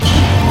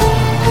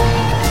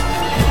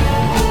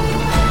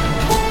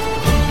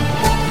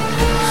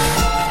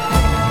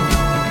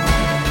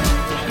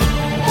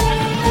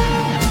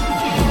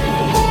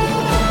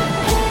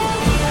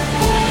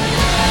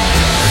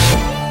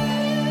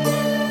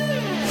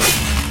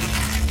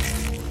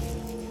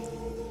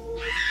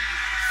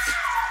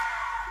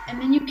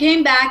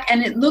came back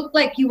and it looked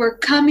like you were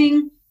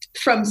coming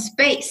from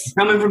space.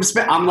 Coming from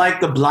space. I'm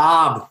like the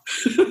blob.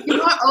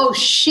 Oh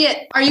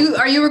shit! Are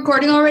you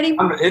recording already?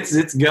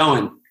 It's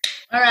going.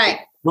 All right.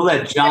 We'll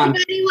let John.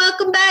 Everybody,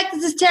 welcome back.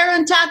 This is Tara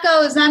and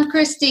Tacos. I'm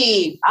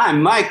Christy.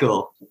 I'm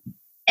Michael.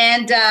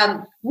 And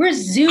we're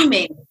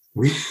Zooming.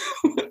 We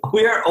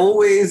are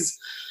always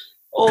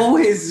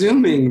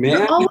Zooming,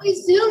 man. We're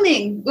always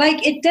Zooming.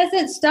 Like, it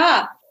doesn't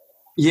stop.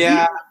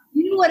 Yeah.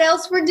 You know what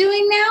else we're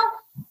doing now?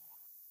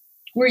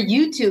 We're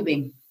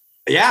YouTubing.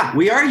 Yeah,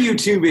 we are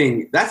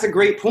YouTubing. That's a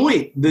great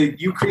point.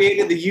 You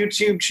created the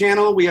YouTube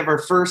channel. We have our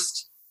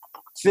first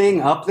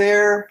thing up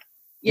there.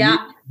 Yeah.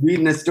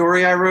 Reading a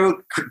story I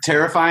wrote,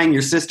 terrifying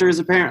your sisters,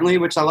 apparently,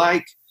 which I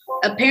like.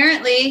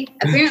 Apparently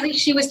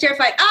she was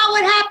terrified. Oh,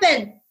 what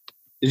happened?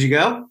 Did you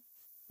go?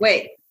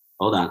 Wait.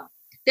 Hold on.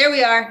 There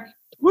we are.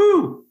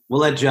 Woo!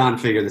 We'll let John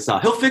figure this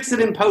out. He'll fix it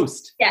in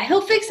post. Yeah,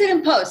 he'll fix it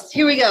in post.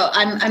 Here we go.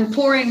 I'm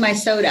pouring my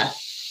soda.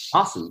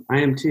 Awesome. I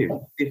am too.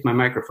 See if my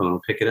microphone will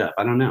pick it up.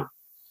 I don't know.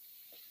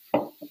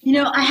 You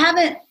know, I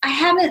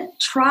haven't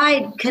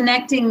tried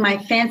connecting my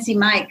fancy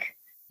mic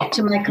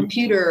to my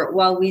computer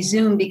while we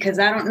Zoom because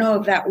I don't know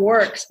if that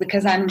works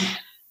because I'm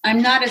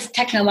not as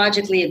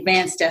technologically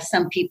advanced as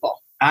some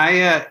people.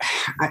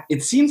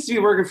 It seems to be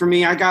working for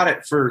me. I got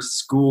it for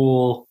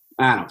school.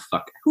 I don't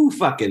who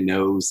fucking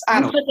knows?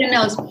 Who fucking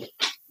knows?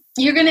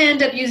 You're going to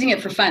end up using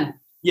it for fun.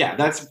 Yeah,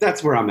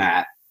 that's where I'm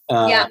at.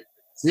 Yeah.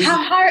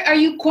 How hard are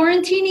you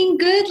quarantining?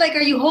 Good? Like,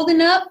 are you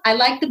holding up? I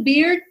like the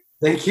beard.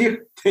 Thank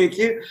you.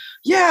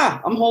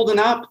 Yeah, I'm holding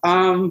up.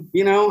 I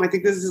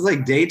think this is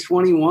like day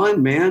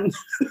 21, man.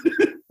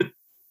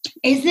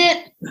 Is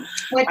it?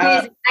 What day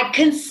is it?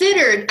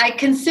 I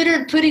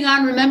considered putting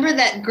on, remember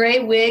that gray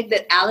wig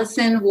that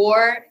Allison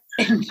wore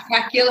in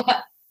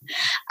Dracula?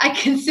 I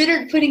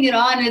considered putting it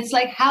on. It's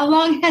like, how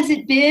long has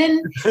it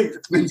been?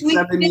 It's been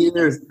 7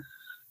 years.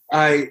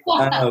 I'm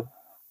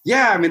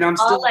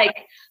still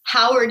like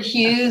Howard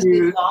Hughes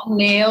with long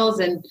nails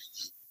and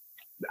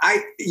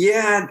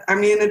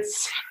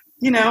it's,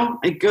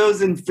 it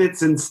goes in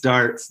fits and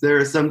starts. There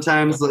are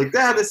sometimes like,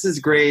 this is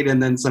great.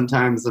 And then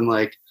sometimes I'm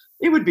like,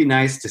 it would be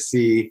nice to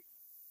see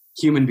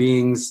human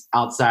beings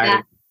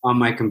outside on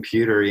my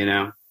computer,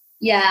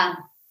 Yeah.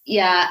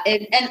 Yeah.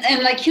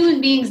 And like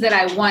human beings that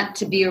I want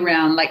to be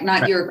around, like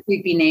not your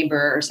creepy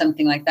neighbor or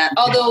something like that.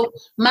 Although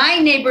my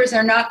neighbors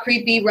are not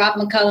creepy. Rob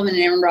McCullum and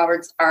Aaron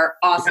Roberts are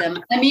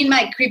awesome. I mean,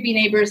 my creepy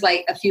neighbors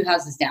like a few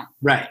houses down.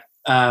 Right.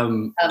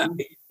 And I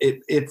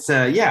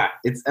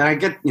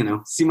get,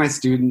 see my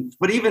students,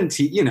 but even,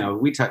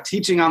 we talk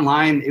teaching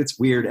online. It's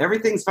weird.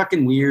 Everything's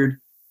fucking weird.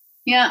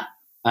 Yeah.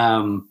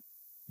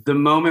 The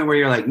moment where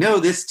you're like, no,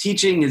 this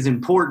teaching is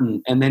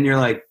important. And then you're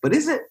like, but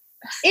is it?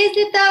 Is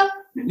it though?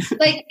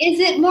 Like, is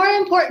it more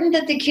important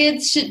that the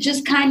kids should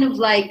just kind of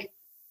like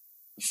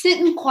sit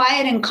in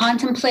quiet and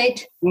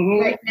contemplate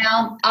right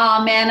now?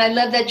 Oh man, I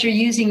love that you're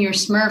using your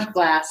Smurf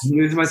glass. I'm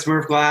using my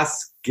Smurf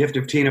glass, gift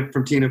of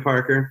from Tina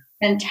Parker.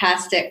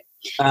 Fantastic.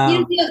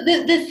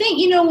 The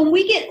thing,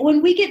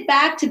 when we get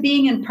back to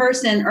being in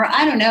person, or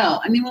I don't know,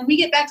 when we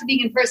get back to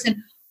being in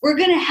person, we're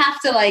going to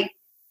have to like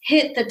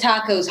hit the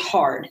tacos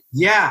hard.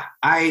 Yeah,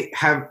 I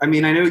have. I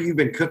know you've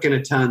been cooking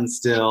a ton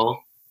still.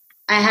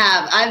 I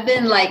have. I've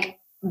been like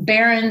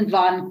Baron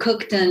von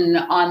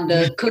Cookton on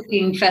the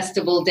cooking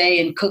festival day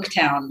in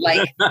Cooktown.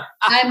 Like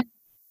I'm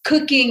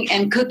cooking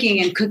and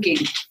cooking and cooking.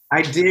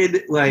 I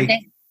did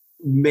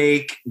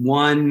make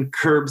one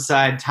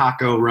curbside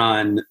taco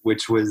run,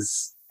 which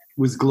was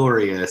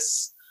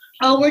glorious.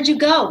 Oh, where'd you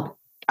go?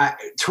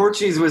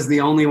 Torchy's was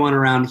the only one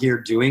around here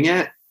doing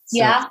it. So,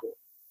 yeah.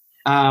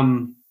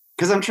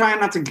 Because I'm trying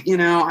not to,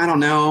 I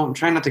don't know. I'm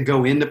trying not to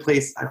go into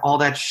all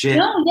that shit.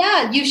 No,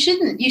 yeah, you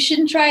shouldn't. You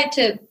shouldn't try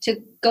to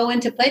go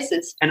into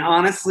places. And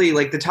honestly,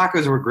 like the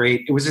tacos were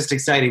great. It was just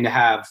exciting to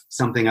have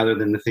something other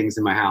than the things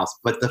in my house.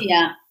 But the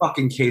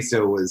fucking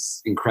queso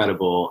was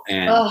incredible,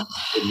 and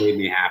it made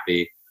me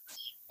happy.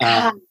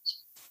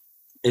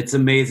 It's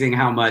amazing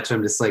how much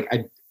I'm just like,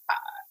 I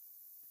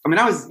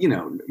was,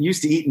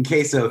 used to eating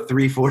queso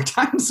 3-4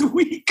 times a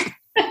week.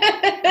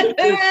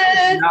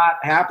 It's not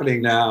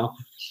happening now.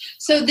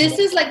 So this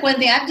is like one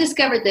thing I've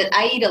discovered, that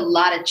I eat a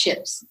lot of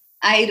chips.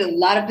 I eat a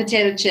lot of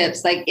potato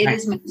chips. Like it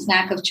is my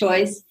snack of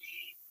choice.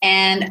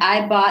 And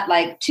I bought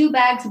like 2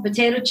 bags of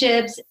potato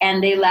chips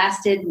and they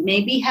lasted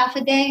maybe half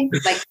a day.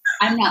 Like,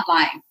 I'm not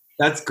lying.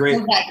 That's great.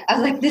 I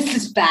was like, this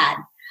is bad.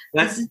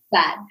 This is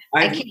bad.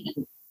 I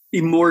can't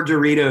eat more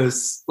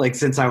Doritos like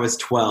since I was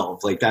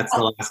 12. Like that's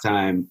the last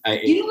time I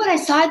ate. You know what I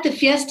saw at the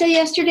fiesta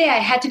yesterday? I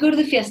had to go to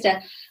the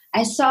fiesta.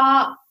 I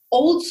saw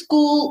old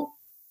school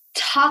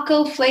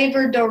taco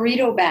flavored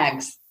Dorito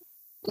bags,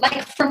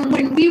 like from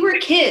when we were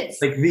kids.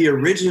 Like the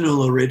original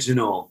Doritos.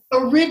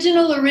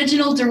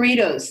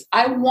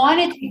 I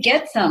wanted to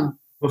get some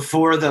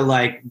before the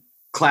like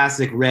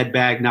classic red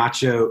bag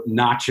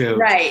nacho.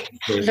 Right.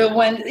 The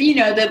one,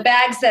 the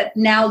bags that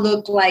now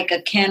look like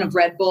a can of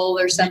Red Bull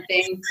or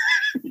something.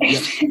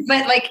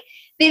 But like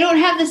they don't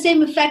have the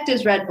same effect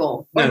as Red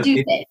Bull, or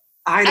do they?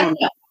 I don't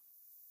know.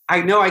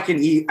 I know I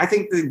can eat. I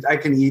think that I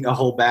can eat a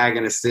whole bag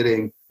in a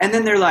sitting. And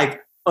then they're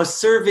like, a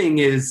serving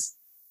is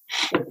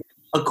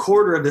a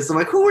quarter of this. I'm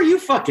like, who are you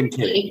fucking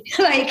kidding?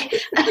 Like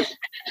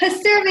a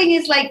serving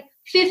is like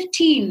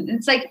 15.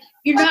 It's like,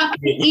 you're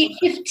not going to eat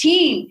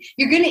 15.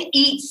 You're going to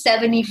eat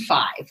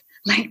 75.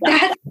 Like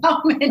that's how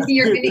many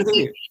you're going to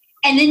eat.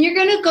 And then you're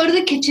going to go to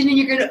the kitchen and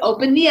you're going to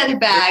open the other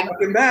bag.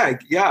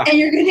 Yeah. And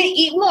you're going to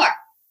eat more.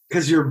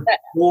 Because you're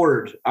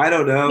bored. I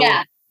don't know.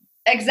 Yeah,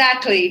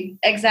 exactly.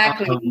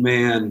 Oh,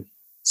 man.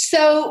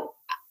 So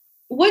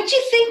what'd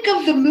you think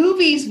of the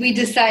movies we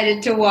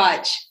decided to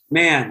watch?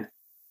 Man,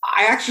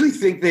 I actually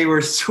think they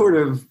were sort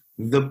of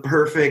the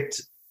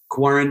perfect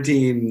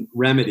quarantine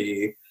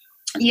remedy.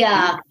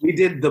 Yeah. We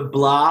did The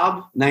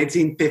Blob,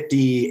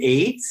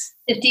 1958.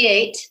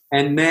 58.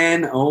 And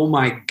then, oh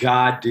my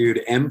God, dude,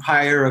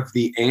 Empire of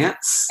the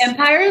Ants.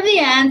 Empire of the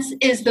Ants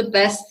is the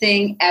best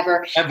thing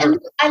ever. And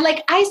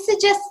I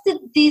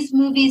suggested these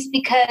movies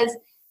because,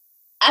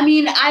 I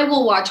mean, I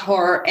will watch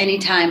horror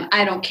anytime.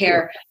 I don't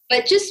care.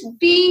 But just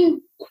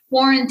being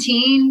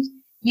quarantined,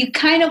 you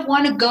kind of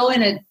want to go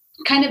in a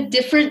kind of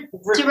different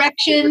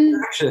direction.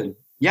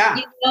 Yeah.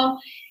 You know?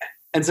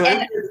 And so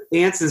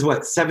Ants is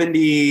what,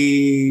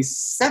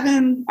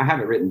 77? I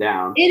have it written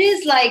down. It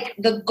is like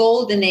the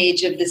golden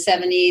age of the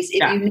 70s.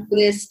 If you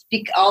noticed,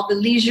 all the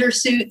leisure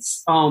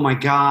suits. Oh my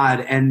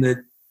God.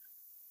 And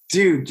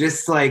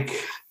just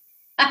like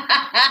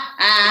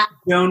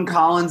Joan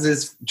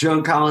Collins'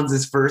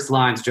 first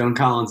lines, Joan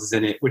Collins is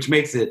in it, which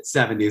makes it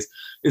 70s,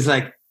 is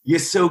like, you're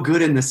so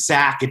good in the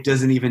sack, it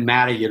doesn't even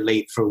matter you're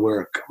late for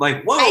work.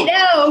 Like, whoa. I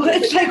know.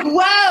 It's like,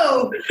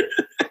 whoa.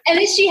 And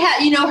then she had,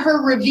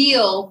 her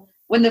reveal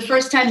when the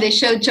first time they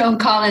showed Joan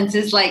Collins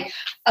is like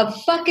a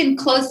fucking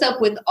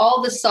close-up with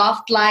all the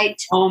soft light.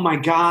 Oh my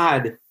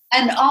God.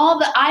 And all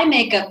the eye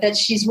makeup that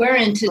she's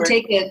wearing to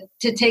take a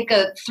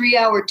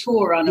 3-hour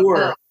tour on a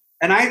boat.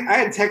 And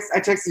I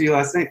texted you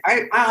last night.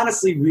 I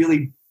honestly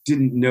really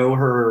didn't know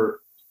her.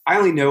 I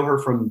only know her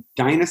from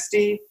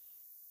Dynasty.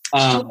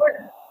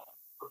 Sure.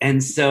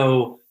 And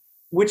so,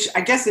 which I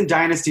guess in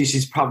Dynasty,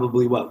 she's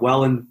probably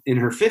well in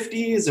her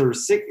 50s or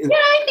 60s. Yeah,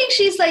 I think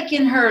she's like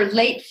in her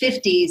late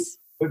 50s.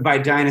 By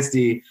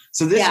Dynasty.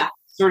 So this is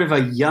sort of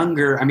a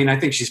younger, I mean, I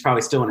think she's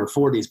probably still in her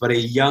 40s, but a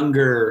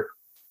younger,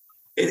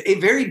 a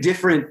very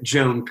different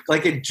Joan,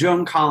 like a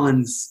Joan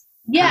Collins.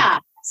 Yeah.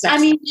 I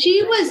mean,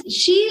 she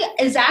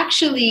is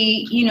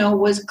actually,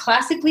 was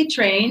classically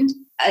trained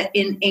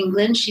in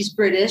England. She's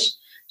British.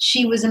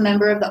 She was a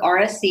member of the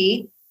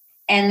RSC.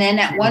 And then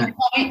at one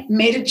point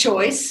made a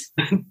choice.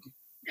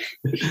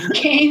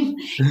 came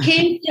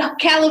to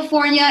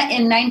California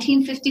in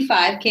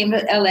 1955, came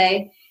to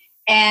LA.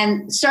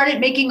 And started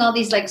making all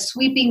these like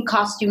sweeping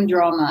costume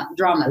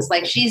dramas.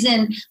 Like she's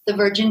in The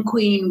Virgin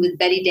Queen with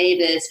Bette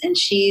Davis, and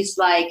she's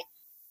like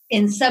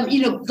in some,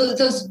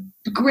 those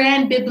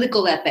grand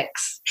biblical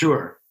epics.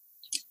 Sure.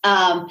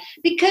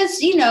 Because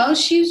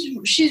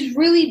she's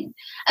really,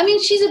 I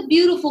mean, she's a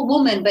beautiful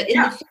woman, but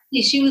in the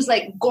 50s she was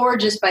like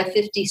gorgeous by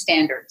 50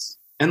 standards.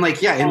 And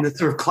like in the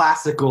sort of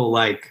classical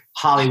like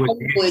Hollywood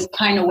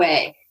kind of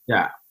way.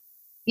 Yeah.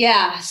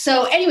 Yeah.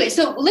 So anyway,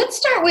 let's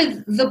start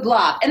with The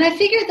Blob. And I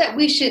figured that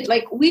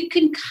we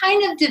can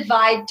kind of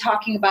divide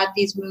talking about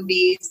these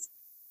movies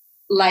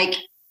like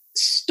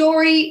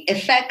story,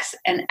 effects,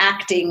 and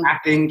acting.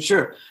 Acting,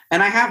 sure.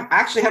 And I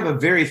actually have a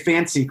very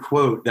fancy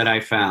quote that I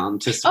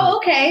found to set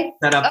up The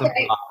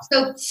Blob.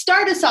 So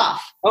start us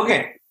off.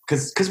 Okay.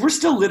 Because we're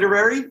still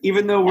literary,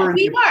 even though we're...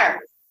 We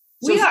are.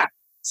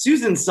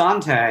 Susan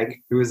Sontag,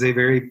 who is a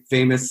very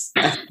famous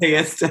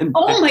essayist.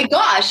 Oh my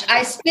gosh,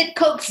 I spit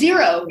Coke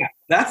Zero. Yeah,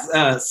 that's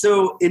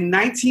so in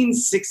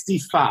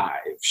 1965,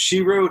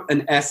 she wrote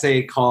an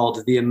essay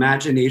called The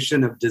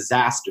Imagination of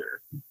Disaster.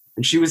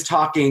 And she was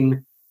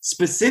talking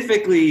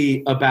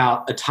specifically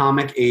about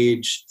atomic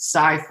age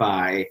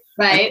sci-fi,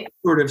 right? And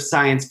sort of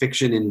science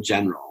fiction in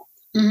general.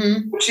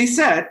 Mm-hmm. She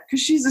said, because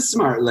she's a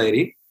smart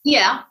lady.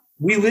 Yeah.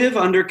 We live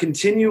under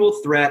continual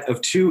threat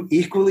of two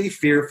equally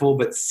fearful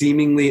but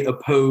seemingly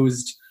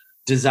opposed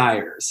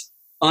desires,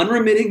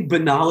 unremitting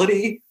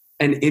banality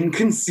and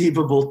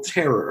inconceivable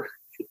terror.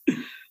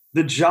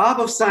 The job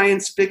of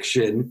science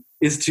fiction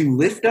is to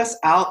lift us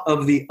out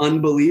of the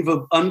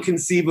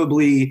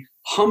unconceivably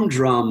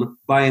humdrum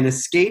by an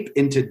escape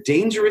into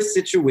dangerous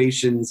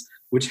situations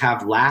which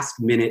have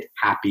last-minute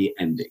happy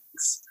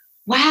endings.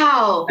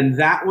 Wow. And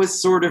that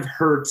was sort of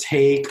her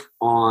take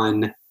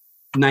on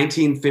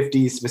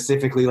 1950s,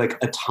 specifically like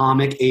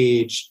atomic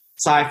age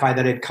sci-fi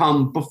that had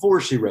come before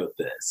she wrote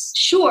this.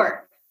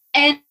 Sure.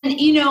 And,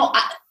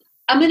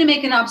 I'm going to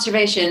make an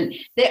observation.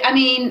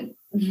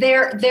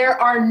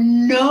 There are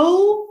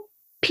no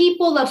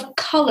people of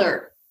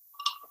color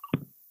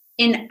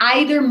in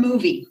either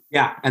movie.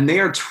 Yeah, and they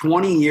are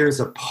 20 years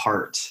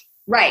apart.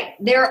 Right.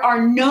 There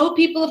are no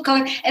people of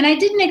color. And I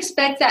didn't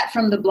expect that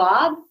from The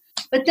Blob.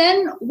 But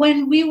then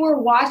when we were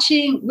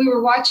watching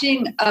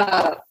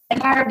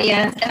Empire of the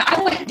Ants, and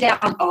I went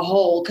down a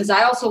hole because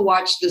I also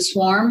watched The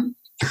Swarm.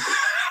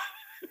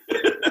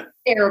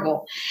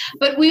 terrible.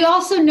 But we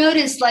also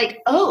noticed like,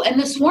 oh, and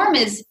the swarm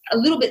is a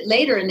little bit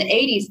later in the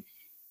 80s.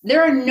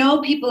 There are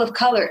no people of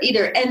color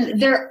either. And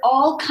they're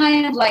all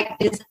kind of like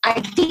this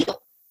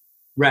ideal,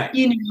 right.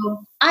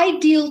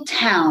 Ideal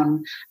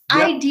town,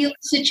 ideal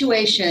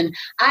situation,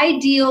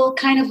 ideal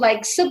kind of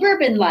like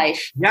suburban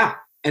life. Yeah.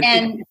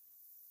 And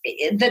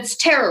that's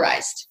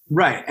terrorized.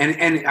 Right.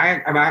 And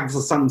I have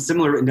something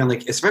similar written down,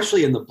 like,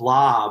 especially in the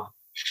Blob,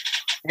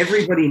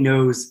 everybody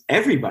knows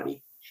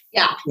everybody.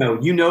 Yeah.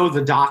 You know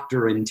the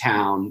doctor in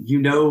town,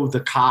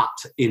 the cop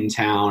in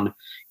town,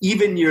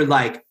 even your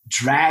like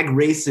drag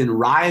racing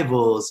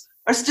rivals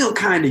are still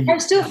kind of... Are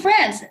still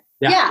friends.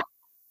 Yeah.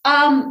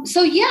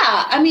 So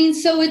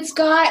it's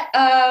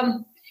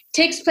got,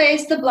 takes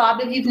place, the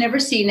Blob, if you've never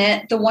seen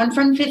it, the one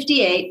from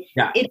 58.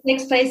 Yeah. It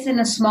takes place in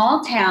a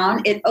small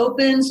town. It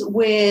opens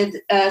with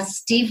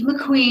Steve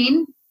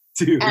McQueen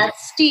as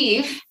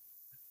Steve.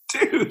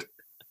 Dude.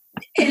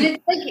 And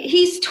it's like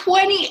he's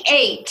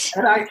 28.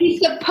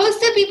 He's supposed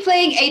to be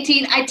playing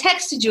 18. I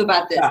texted you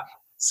about this. Yeah.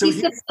 So he's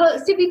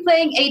supposed to be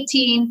playing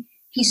 18.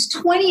 He's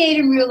 28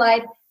 in real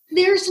life.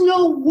 There's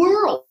no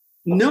world.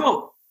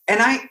 No. And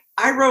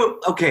I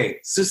wrote, okay,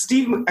 so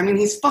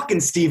he's fucking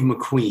Steve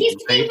McQueen. He's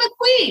Steve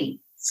McQueen.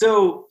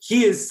 So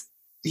he's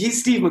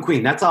Steve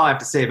McQueen. That's all I have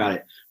to say about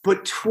it.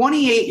 But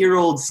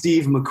 28-year-old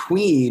Steve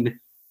McQueen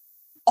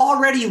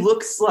already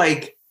looks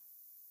like,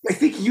 I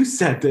think you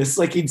said this,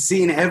 like he'd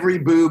seen every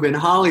boob in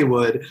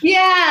Hollywood.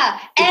 Yeah,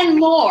 and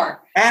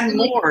more. And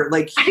more.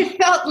 Like I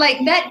felt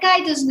like that guy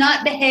does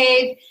not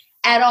behave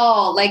at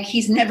all like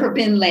he's never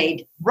been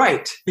laid.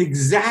 Right,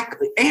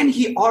 exactly. And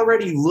he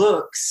already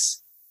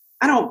looks,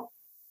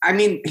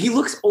 he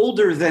looks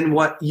older than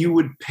what you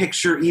would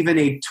picture even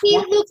a 20. He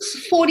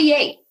looks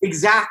 48.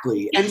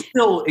 Exactly. And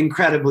still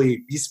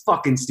incredibly, he's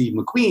fucking Steve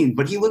McQueen,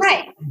 but he looks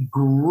like a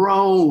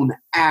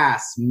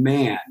grown-ass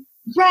man.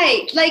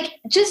 Right. Like,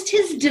 just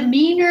his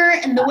demeanor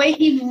and the way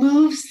he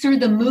moves through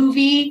the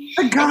movie.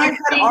 The guy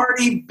had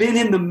already been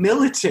in the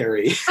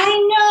military.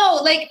 I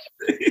know. Like,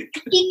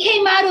 he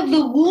came out of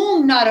the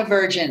womb not a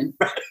virgin.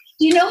 Right.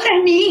 You know what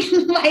I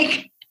mean?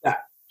 Like,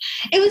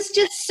 it was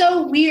just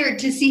so weird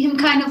to see him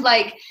kind of,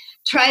 like,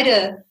 try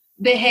to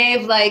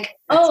behave like,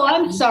 oh,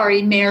 I'm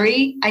sorry,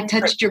 Mary, I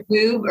touched your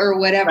boob or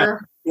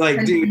whatever. Right.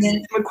 Like, dude,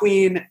 Steve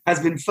McQueen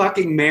has been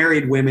fucking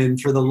married women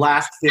for the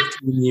last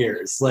 15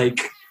 years. Like...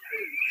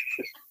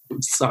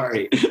 I'm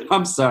sorry.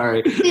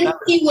 Since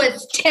he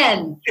was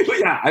 10.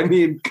 Yeah, I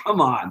mean, come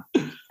on.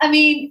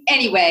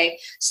 Anyway,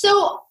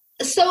 so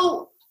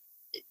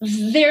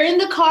they're in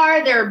the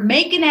car, they're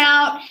making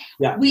out.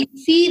 Yeah. We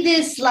see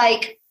this,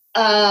 like,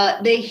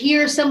 they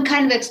hear some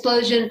kind of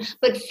explosion.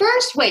 But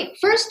first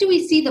do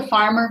we see the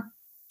farmer?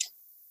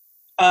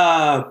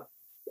 The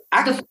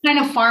kind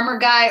of farmer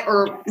guy,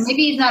 or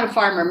maybe he's not a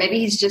farmer. Maybe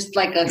he's just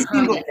like a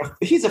hermit.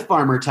 He's a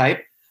farmer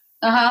type.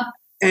 Uh-huh.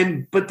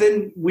 But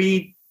then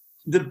we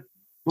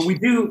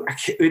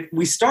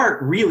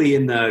start really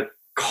in the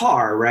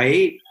car,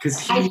 right?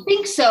 Because I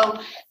think so.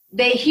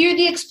 They hear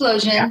the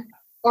explosion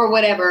or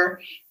whatever,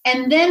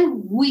 and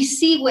then we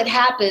see what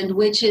happened,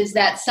 which is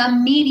that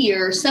some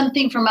meteor,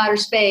 something from outer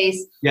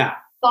space,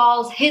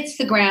 falls, hits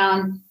the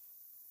ground,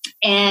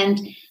 and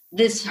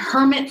this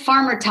hermit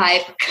farmer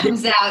type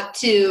comes out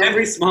to...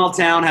 Every small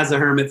town has a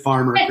hermit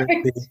farmer.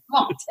 Every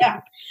small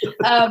town.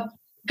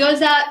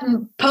 Goes out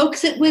and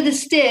pokes it with a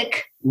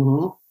stick.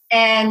 Mm-hmm.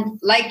 And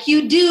like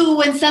you do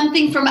when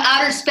something from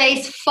outer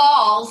space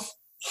falls,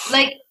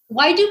 like,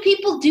 why do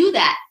people do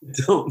that?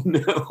 I don't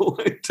know.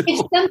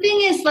 If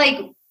something is like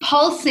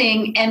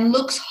pulsing and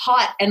looks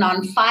hot and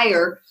on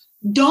fire,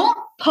 don't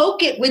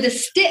poke it with a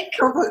stick.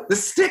 The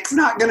stick's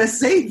not going to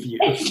save you.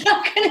 It's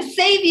not going to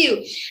save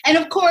you. And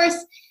of course,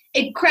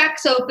 it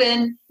cracks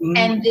open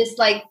and this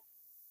like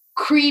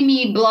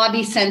creamy,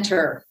 blobby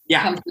center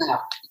comes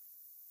out.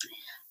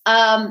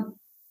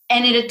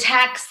 And it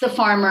attacks the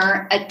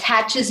farmer,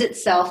 attaches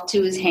itself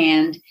to his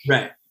hand.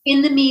 Right.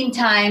 In the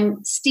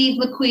meantime,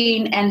 Steve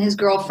McQueen and his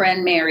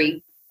girlfriend,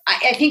 Mary,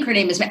 I think her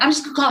name is Mary. I'm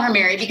just going to call her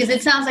Mary because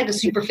it sounds like a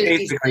super 50s.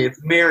 Basically, it's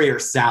Mary or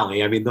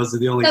Sally. I mean, those are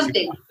the only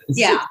something.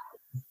 Yeah.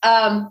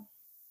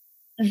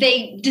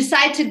 They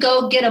decide to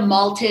go get a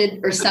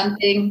malted or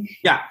something.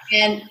 Yeah.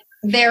 And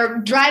they're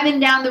driving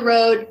down the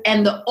road,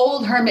 and the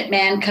old hermit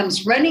man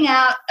comes running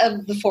out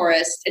of the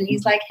forest, and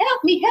he's like,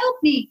 help me, help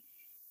me.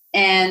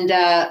 And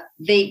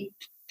they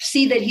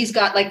see that he's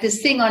got like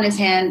this thing on his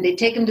hand. They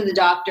take him to the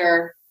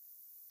doctor,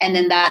 and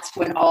then that's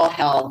when all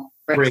hell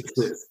breaks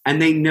loose.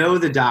 And they know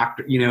the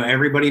doctor.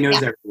 Everybody knows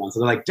everyone. So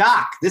they're like,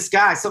 Doc, this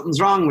guy, something's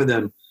wrong with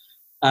him.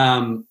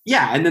 And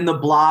then the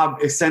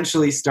blob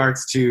essentially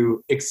starts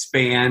to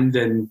expand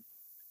and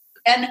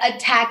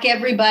attack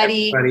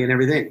everybody and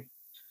everything.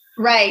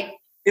 Right.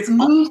 It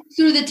moves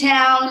through the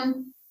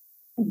town,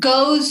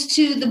 goes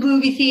to the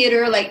movie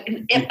theater. Like,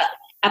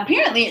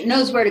 apparently it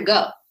knows where to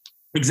go.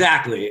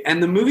 Exactly.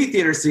 And the movie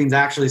theater scene's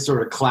actually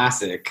sort of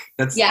classic.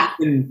 That's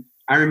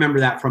I remember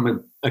that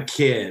from a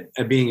kid,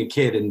 being a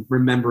kid, and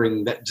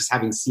remembering that, just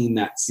having seen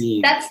that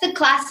scene. That's the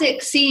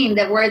classic scene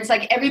where it's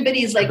like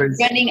everybody's like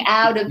running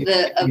out of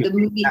the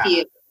movie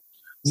theater.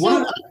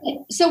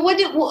 So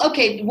what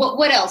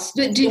else?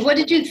 What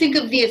did you think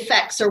of the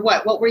effects, or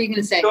what? What were you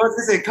going to say? So I was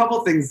going to say a couple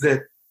things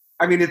that,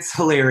 I mean, it's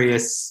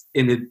hilarious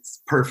in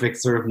its perfect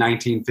sort of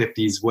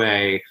 1950s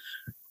way.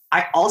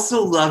 I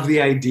also love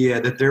the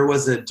idea that there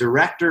was a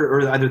director,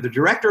 or either the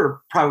director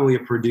or probably a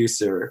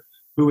producer,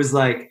 who was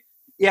like,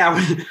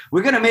 yeah,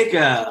 we're going to make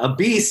a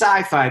B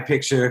sci-fi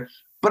picture,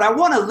 but I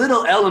want a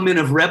little element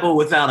of Rebel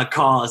Without a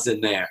Cause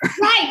in there.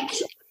 Right.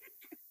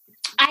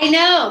 I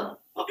know.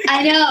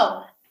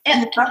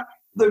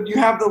 You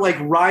have the like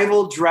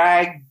rival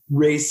drag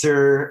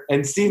racer,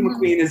 and Steve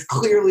McQueen is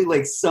clearly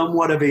like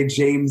somewhat of a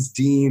James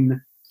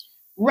Dean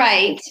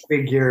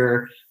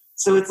figure.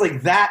 So it's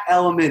like that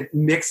element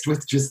mixed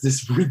with just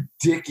this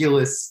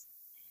ridiculous.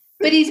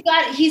 But he's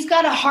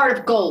got a heart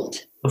of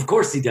gold. Of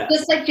course he does.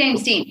 Just like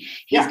James Dean.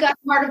 He's got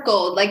a heart of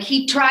gold. Like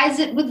he tries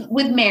it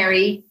with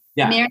Mary.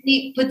 Yeah.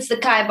 Mary puts the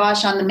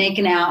kibosh on the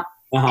making out.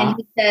 And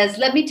he says,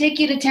 let me take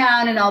you to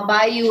town and I'll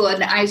buy you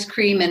an ice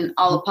cream and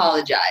I'll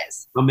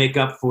apologize. I'll make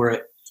up for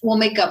it. We'll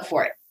make up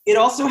for it. It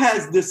also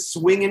has the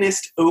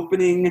swinginest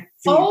opening.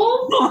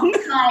 Oh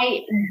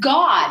my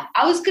God.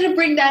 I was going to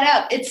bring that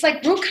up. It's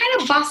like real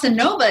kind of bossa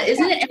nova,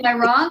 isn't it? Am I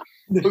wrong?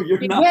 No, you're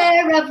not.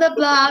 Beware of the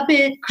blob,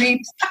 it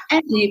creeps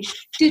and deep.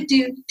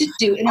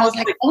 Do. And I was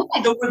like, oh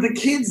my God. So were the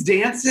kids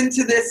dancing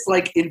to this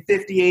like in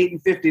 58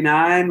 and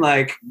 59?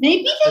 Like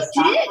maybe they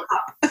did.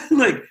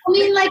 Like, I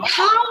mean, like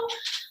how,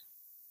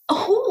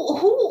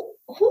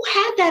 who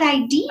had that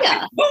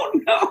idea? Oh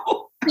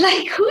no.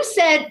 Like who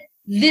said,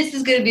 this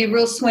is going to be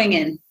real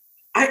swinging?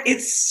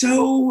 It's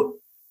so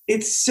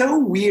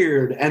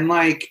weird. And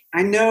like,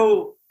 I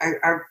know,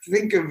 I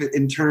think of it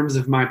in terms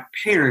of my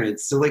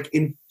parents. So like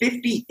in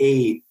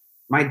 58,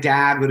 my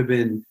dad would have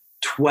been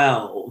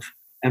 12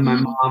 and my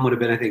mom would have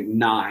been, I think,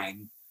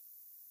 9.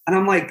 And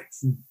I'm like,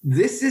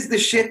 this is the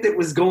shit that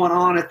was going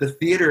on at the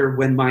theater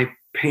when my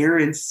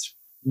parents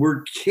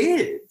were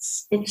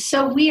kids. It's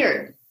so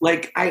weird.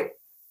 Like I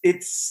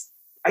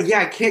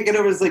can't get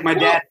over it. It's like my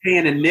dad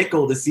paying a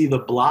nickel to see The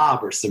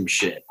Blob or some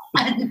shit.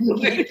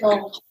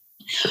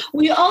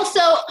 We also,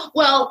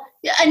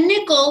 a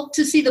nickel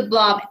to see The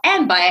Blob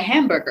and buy a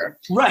hamburger.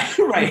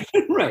 Right.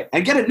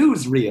 And get a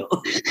newsreel.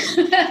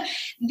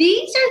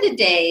 These are the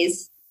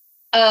days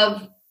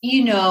of,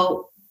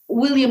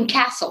 William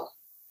Castle.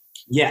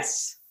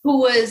 Yes. Who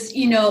was,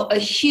 a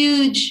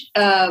huge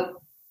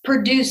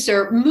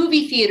producer,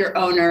 movie theater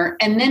owner,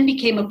 and then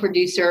became a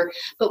producer.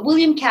 But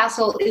William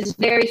Castle is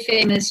very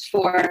famous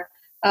for,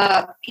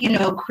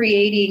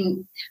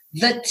 creating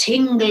The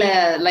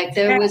Tingler. Like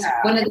there was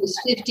one of those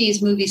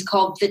 50s movies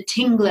called The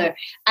Tingler.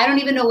 I don't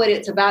even know what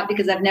it's about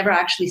because I've never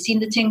actually seen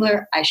The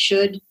Tingler. I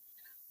should.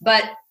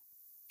 But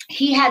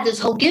he had this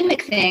whole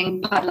gimmick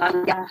thing,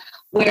 Padlanga,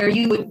 where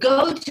you would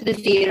go to the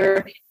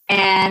theater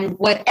and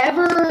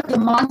whatever the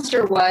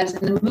monster was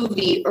in the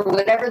movie or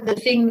whatever the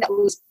thing that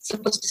was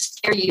supposed to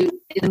scare you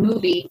in the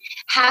movie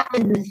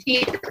happened in the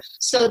theater.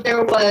 So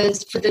there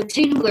was, for The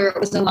Tingler, it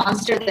was a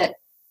monster that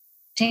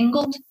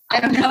tingled. I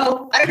don't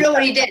know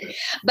what he did,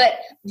 but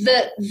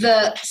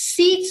the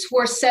seats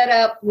were set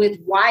up with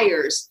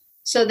wires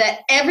so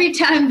that every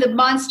time the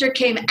monster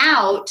came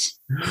out,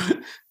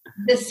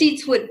 the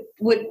seats would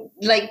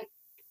like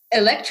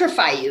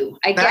electrify you,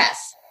 I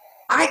guess.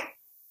 I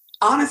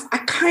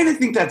kind of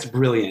think that's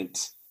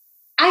brilliant.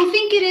 I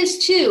think it is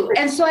too.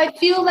 And so I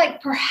feel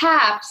like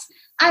perhaps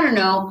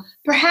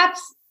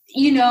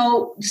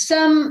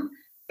some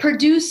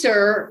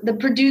the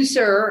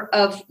producer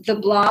of The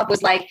Blob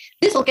was like,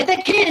 this will get the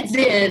kids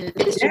in.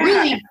 This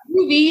really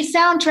groovy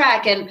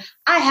soundtrack. And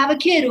I have a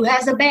kid who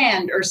has a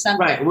band or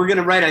something. Right. We're going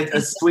to write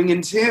a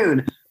swinging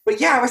tune. But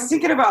yeah, I was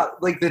thinking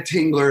about like The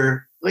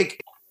Tingler.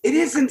 Like it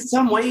is in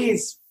some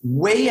ways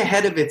way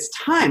ahead of its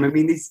time. I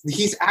mean,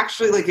 he's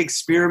actually like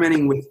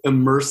experimenting with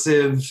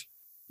immersive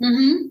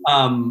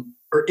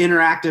or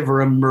interactive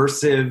or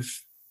immersive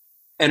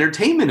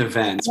entertainment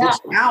events, which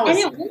now is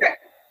it worked.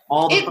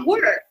 It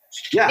worked.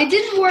 Yeah. It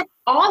didn't work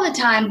all the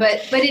time, but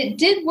it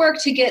did work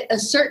to get a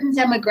certain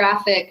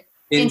demographic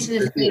into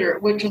the theater,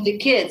 which were the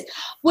kids,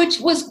 which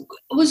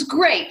was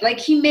great. Like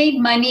he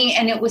made money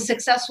and it was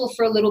successful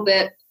for a little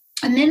bit.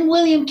 And then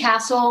William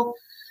Castle,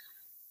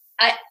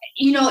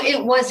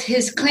 it was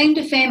his claim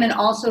to fame and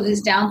also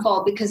his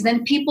downfall because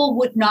then people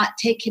would not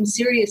take him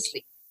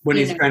seriously. When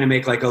he's trying to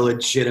make like a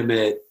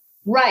legitimate.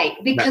 Right.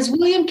 Because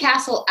William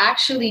Castle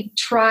actually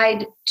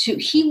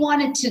he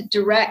wanted to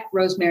direct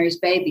Rosemary's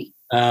Baby.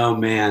 Oh,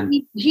 man.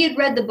 He had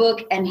read the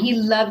book and he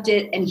loved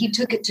it. And he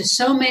took it to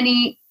so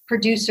many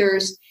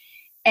producers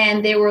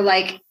and they were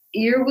like,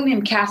 you're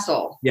William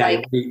Castle. Yeah.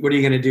 Like, what are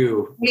you going to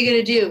do? What are you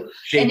going to do?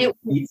 And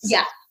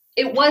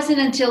it wasn't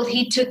until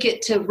he took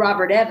it to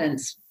Robert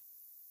Evans.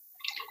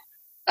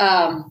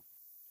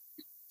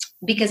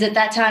 Because at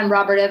that time,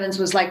 Robert Evans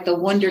was like the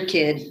wonder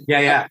kid.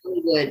 Yeah. Of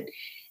Hollywood.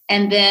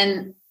 And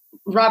then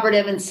Robert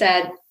Evans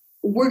said,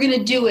 we're going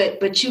to do it,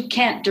 but you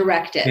can't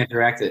direct it. Can't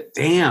direct it.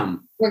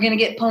 Damn. We're going to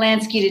get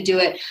Polanski to do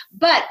it.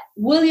 But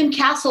William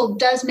Castle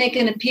does make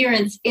an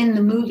appearance in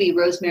the movie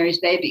Rosemary's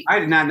Baby. I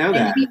did not know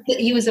that.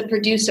 He was a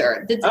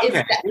producer.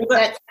 Okay.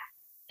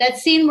 That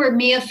scene where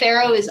Mia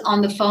Farrow is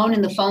on the phone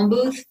in the phone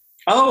booth.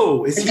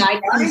 Oh, is the guy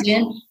comes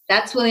in?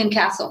 That's William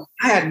Castle.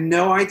 I had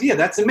no idea.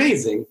 That's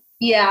amazing.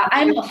 Yeah,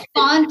 I'm a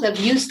font of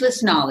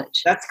useless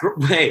knowledge. That's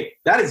great. Hey,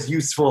 that is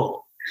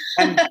useful.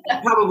 And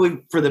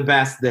probably for the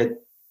best that,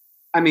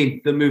 I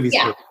mean, the movie's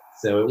great,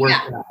 so it worked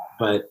out.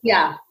 But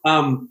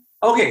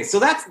okay, so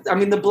that's, I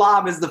mean, the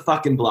Blob is the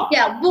fucking Blob.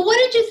 Yeah, but what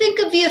did you think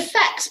of the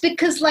effects?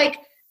 Because like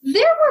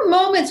there were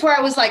moments where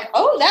I was like,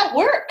 oh, that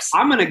works.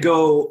 I'm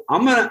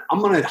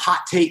gonna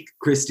hot take,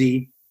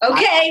 Christy.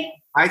 Okay.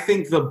 I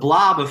think the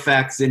Blob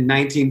effects in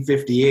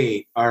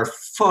 1958 are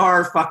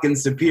far fucking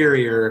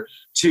superior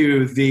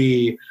to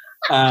the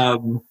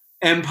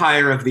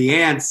Empire of the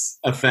Ants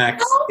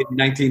effects in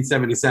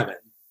 1977.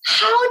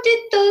 How did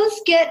those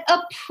get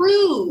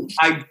approved?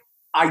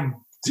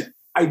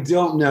 I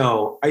don't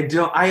know.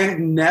 I have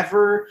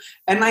never,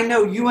 and I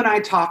know you and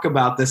I talk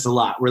about this a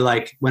lot. We're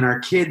like, when our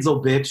kids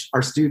will bitch,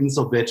 our students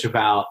will bitch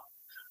about,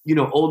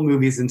 old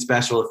movies and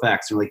special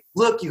effects. We're like,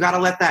 look, you got to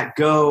let that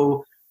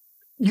go.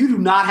 You do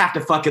not have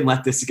to fucking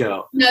let this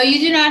go. No, you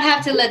do not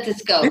have to let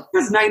this go. This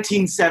was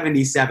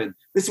 1977.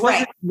 This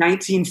wasn't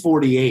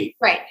 1948.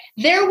 Right.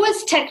 There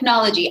was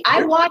technology.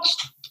 I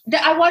watched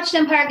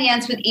Empire of the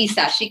Ants with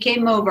Isa. She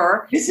came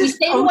over. We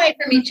stayed away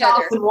from each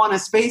other. 2001: A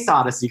Space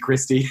Odyssey,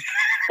 Christy.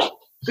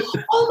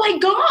 Oh my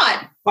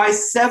God. By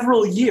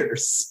several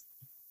years.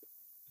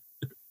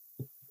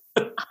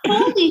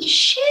 Holy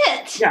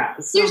shit. Yeah.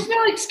 So, there's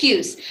no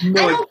excuse.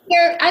 I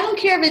don't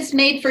care if it's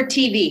made for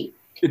TV.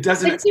 It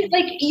doesn't.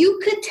 Like you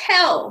could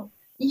tell.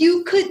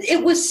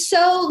 It was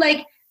so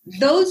like,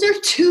 those are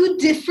two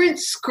different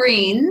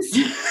screens.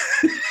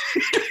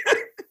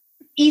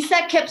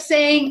 Isa kept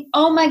saying,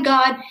 oh my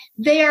God,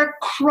 they are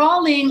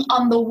crawling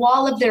on the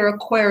wall of their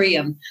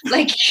aquarium.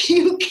 Like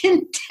you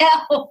can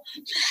tell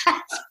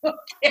that's what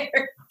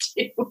they're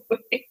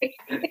doing.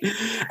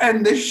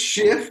 And the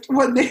shift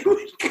when they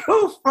would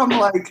go from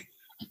like,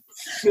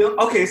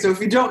 okay, so if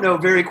you don't know,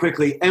 very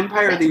quickly,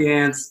 Empire of the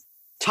Ants,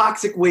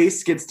 toxic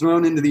waste gets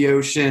thrown into the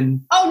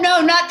ocean. Oh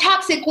no, not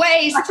toxic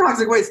waste. Not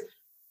toxic waste.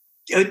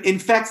 It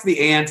infects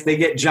the ants. They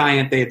get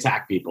giant. They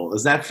attack people.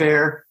 Is that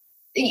fair?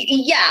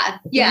 Yeah.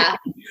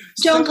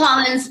 Joan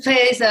Collins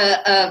plays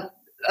a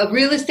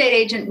real estate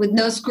agent with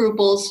no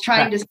scruples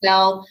trying to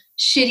sell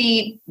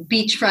shitty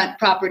beachfront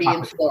property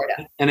in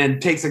Florida. And then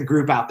takes a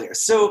group out there.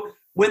 So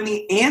when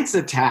ants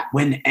attack,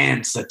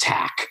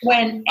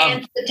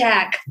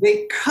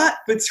 they cut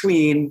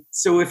between,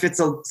 so if it's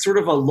a sort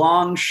of a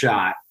long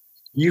shot,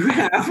 you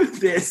have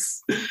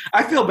this,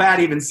 I feel bad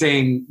even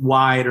saying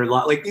wide or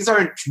long, like these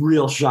aren't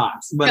real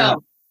shots, but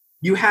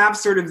you have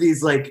sort of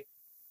these like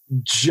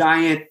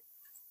giant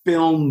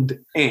filmed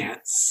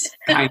ants,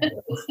 kind of.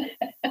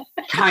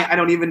 I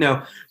don't even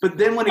know. But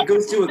then when it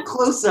goes to a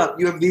close-up,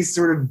 you have these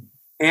sort of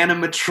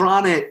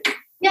animatronic.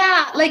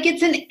 Yeah, like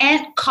it's an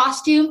ant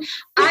costume.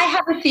 I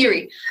have a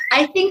theory.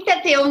 I think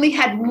that they only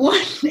had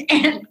one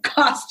ant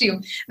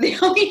costume. They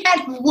only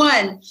had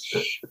one.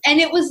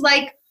 And it was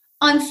like,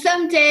 on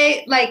some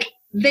day, like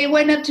they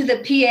went up to the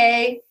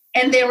PA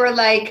and they were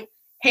like,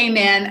 hey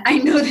man, I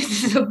know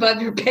this is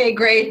above your pay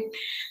grade.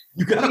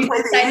 You gotta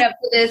sign up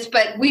for this,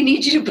 but we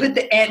need you to put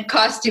the ant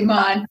costume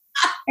on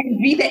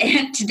and be the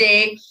ant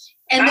today.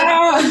 And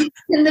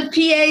the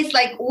PA's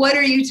like, what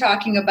are you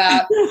talking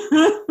about?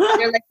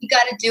 They're like, you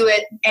got to do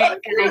it. And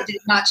I did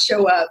not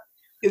show up.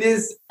 It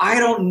is, I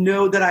don't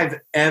know that I've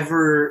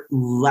ever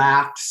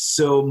laughed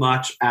so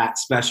much at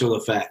special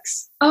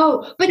effects.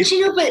 Oh, but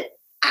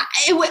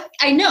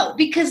I know,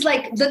 because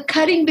like the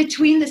cutting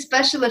between the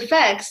special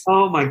effects.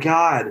 Oh my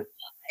God.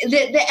 And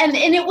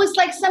it was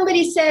like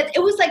somebody said, it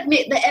was like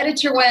the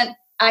editor went,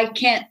 I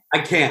can't.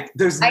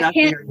 There's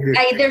nothing.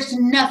 There's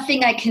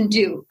nothing I can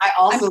do. I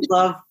also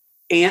love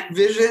Ant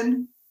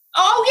Vision.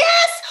 Oh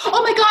yes!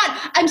 Oh my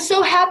God! I'm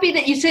so happy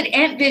that you said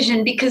Ant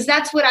Vision, because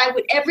that's what I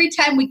would, every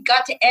time we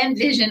got to Ant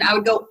Vision, I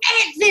would go,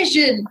 Ant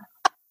Vision!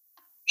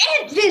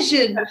 Ant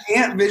Vision!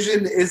 Ant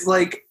Vision is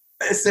like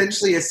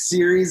essentially a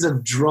series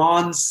of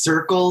drawn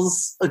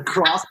circles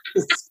across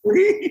the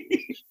screen.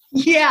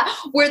 Yeah,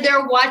 where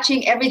they're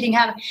watching everything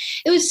happen.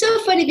 It was so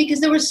funny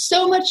because there was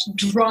so much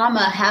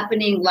drama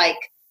happening, like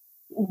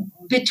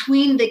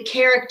between the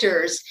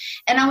characters,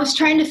 and I was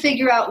trying to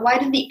figure out, why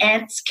did the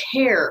ants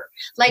care?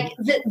 Like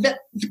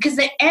because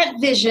the Ant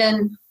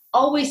Vision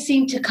always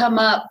seemed to come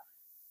up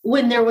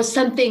when there was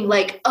something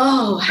like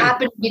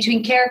happening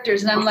between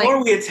characters, and I'm like,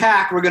 before we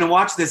attack, we're going to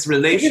watch this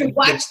relationship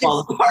fall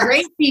apart.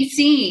 Crazy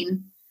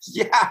scene.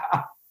 Yeah,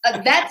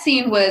 that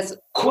scene was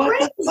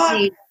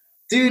crazy,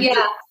 dude.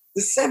 Yeah.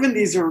 The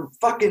 70s are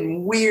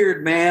fucking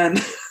weird, man.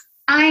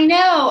 I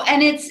know,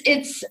 and it's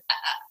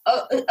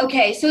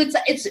okay. So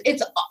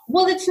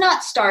it's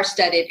not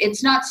star-studded.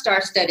 It's not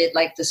star-studded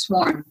like The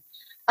Swarm,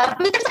 but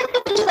there's like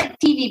a bunch of like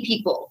TV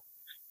people.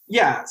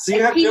 Yeah, so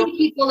you like have TV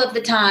people of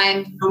the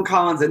time. Joan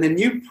Collins, and then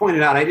you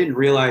pointed out, I didn't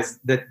realize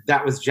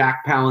that was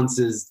Jack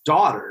Palance's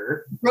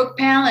daughter. Brooke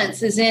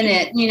Palance is in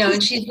it, you know,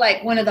 and she's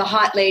like one of the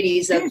hot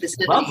ladies of the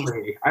 70s.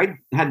 Lovely. I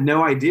had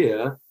no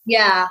idea.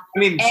 Yeah. I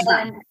mean,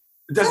 and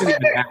it doesn't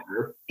even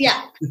matter.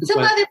 Yeah. Some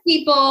other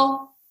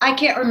people, I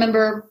can't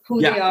remember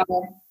who they are.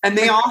 And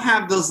they all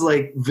have those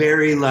like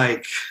very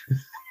like,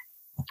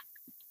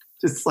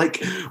 just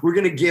like, we're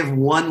going to give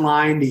one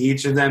line to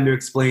each of them to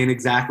explain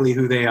exactly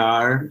who they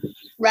are.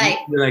 Right.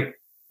 You're like,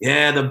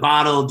 yeah, the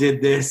bottle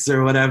did this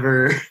or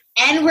whatever.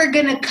 And we're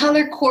going to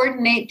color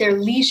coordinate their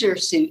leisure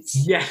suits.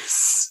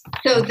 Yes.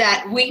 So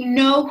that we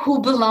know who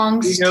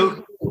belongs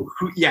to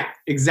who. Yeah,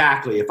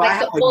 exactly. If like I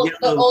had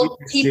the old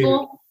people.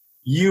 Suit,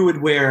 you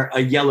would wear a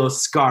yellow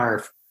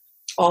scarf.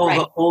 Oh, right.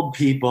 The old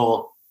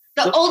people.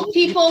 The old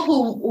people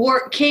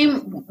who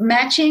came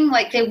matching,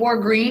 like they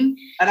wore green.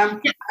 And I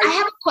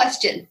have a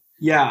question.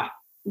 Yeah.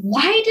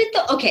 Why did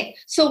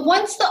so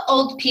once the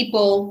old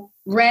people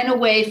ran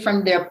away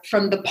from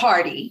the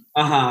party,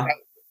 right,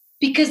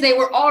 because they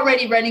were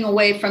already running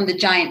away from the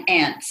giant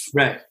ants.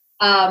 Right.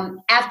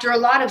 After a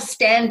lot of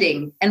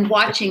standing and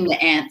watching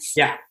the ants.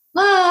 Yeah.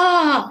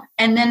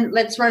 And then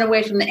let's run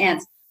away from the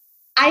ants.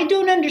 I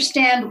don't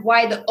understand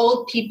why the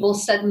old people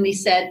suddenly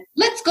said,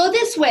 let's go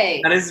this way.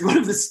 That is one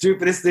of the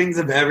stupidest things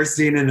I've ever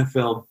seen in a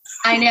film.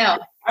 I know.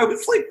 I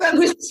was like, that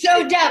was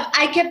so dumb.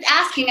 I kept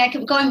asking, I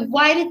kept going,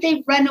 why did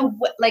they run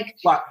away? Like,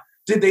 what?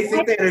 Did they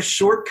think they had a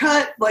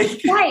shortcut? Like,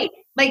 right.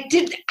 Like,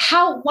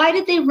 why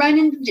did they run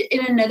in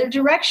another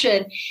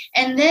direction?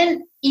 And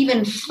then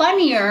even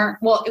funnier,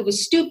 well, it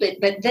was stupid,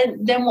 but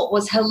then what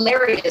was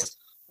hilarious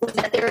was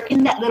that they're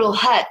in that little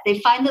hut. They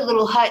find the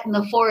little hut in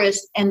the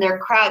forest and they're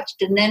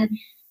crouched, and then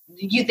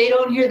they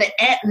don't hear the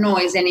ant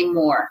noise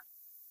anymore.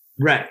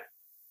 Right.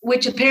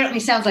 Which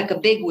apparently sounds like a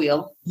big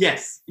wheel.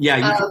 Yes. Yeah,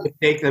 you can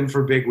take them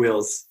for big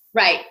wheels.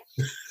 Right.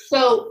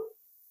 So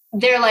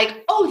they're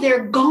like, oh,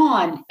 they're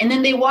gone. And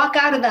then they walk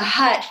out of the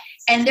hut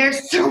and they're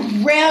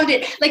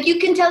surrounded. Like, you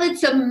can tell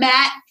it's a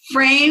matte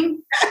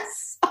frame.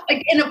 Yes.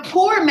 Like, in a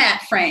poor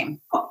matte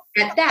frame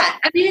at that.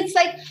 I mean, it's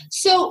like,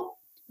 so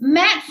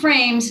matte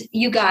frames,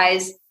 you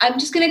guys, I'm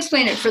just going to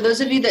explain it for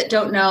those of you that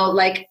don't know,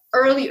 like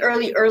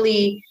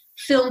early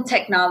film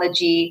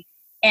technology.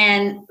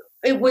 And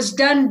it was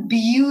done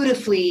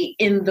beautifully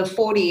in the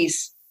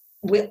 40s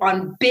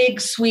on big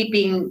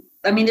sweeping.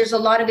 I mean, there's a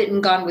lot of it in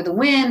Gone with the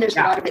Wind. There's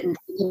a lot of it in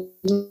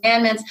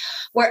Commandments,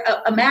 where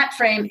a matte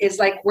frame is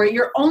like where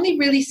you're only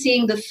really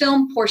seeing the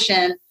film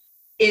portion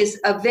is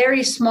a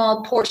very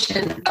small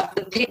portion of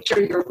the picture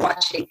you're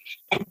watching,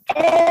 and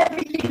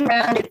everything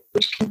around it,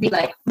 which can be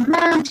like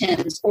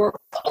mountains or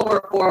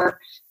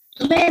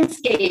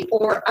landscape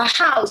or a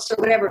house or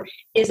whatever,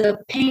 is a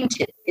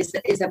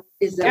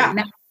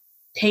matte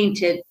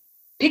painted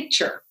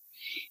picture.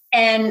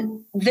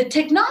 And the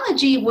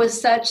technology was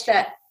such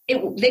that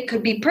they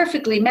could be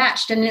perfectly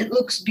matched and it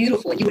looks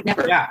beautiful. You would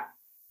never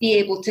be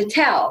able to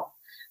tell.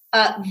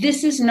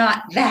 This is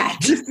not that.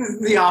 This is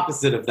the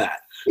opposite of that.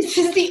 This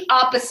is the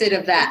opposite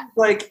of that.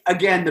 Like,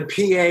 again, the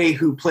PA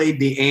who played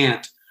the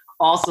ant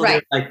also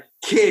like,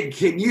 kid,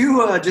 can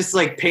you just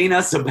like paint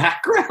us a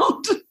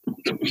background?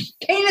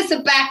 Paint us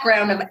a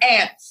background of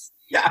ants.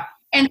 Yeah.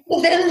 And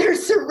then they're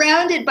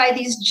surrounded by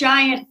these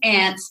giant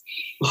ants,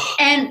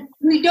 and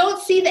we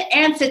don't see the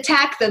ants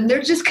attack them.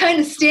 They're just kind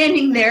of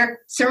standing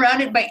there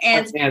surrounded by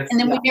ants, and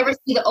then we never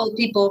see the old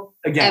people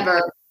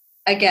ever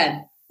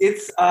again.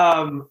 It's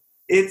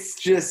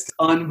just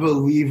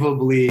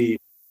unbelievably.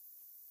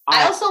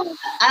 I also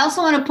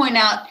want to point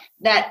out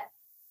that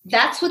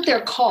that's what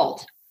they're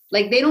called.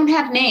 Like, they don't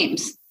have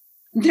names.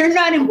 They're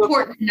not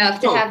important enough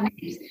to have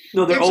names.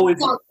 No, they're always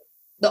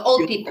the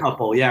old people.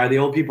 Couple, yeah, the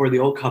old people are the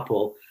old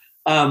couple.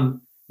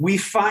 We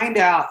find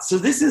out, so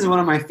this is one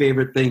of my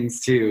favorite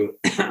things too,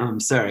 I'm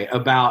sorry,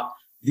 about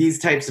these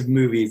types of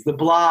movies, The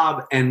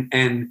Blob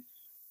and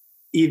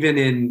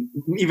even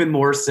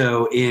more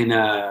so in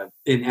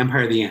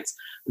Empire of the Ants.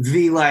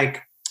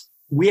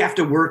 We have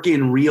to work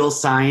in real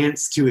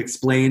science to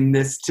explain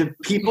this to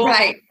people.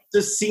 Right.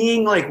 So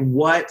seeing like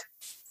what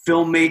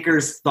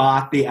filmmakers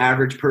thought the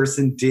average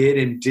person did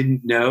and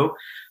didn't know,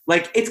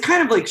 like, it's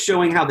kind of like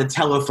showing how the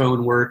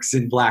telephone works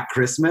in Black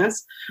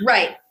Christmas.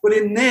 Right. But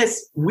in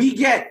this, we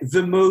get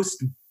the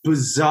most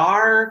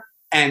bizarre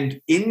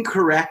and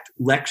incorrect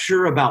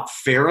lecture about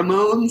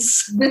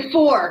pheromones.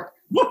 Before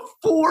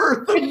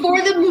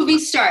the movie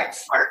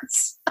starts.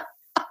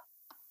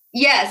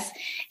 Yes.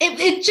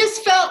 It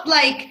just felt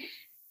like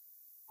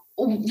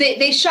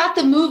they shot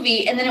the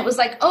movie and then it was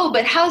like, oh,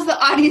 but how's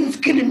the audience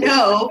going to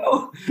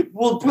know?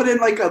 We'll put in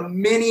like a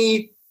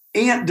mini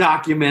ant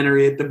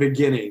documentary at the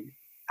beginning.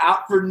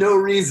 Out for no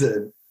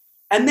reason,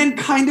 and then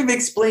kind of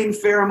explain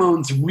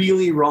pheromones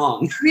really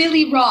wrong.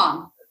 Really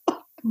wrong.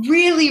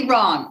 My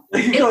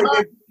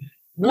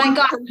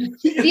God.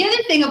 The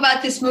other thing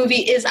about this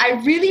movie is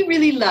I really,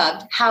 really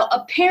loved how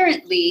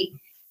apparently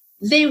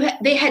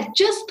they had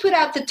just put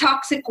out the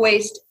toxic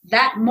waste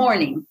that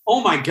morning.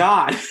 Oh my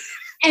God.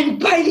 And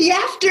by the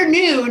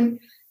afternoon,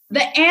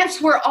 the ants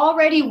were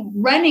already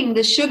running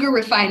the sugar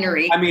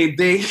refinery. I mean,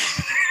 they.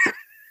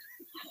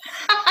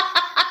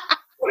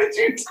 What did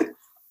you do?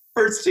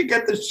 First you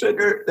get the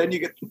sugar, then you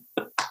get.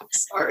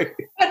 Sorry.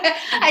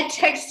 I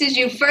texted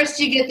you. First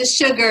you get the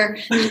sugar,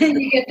 then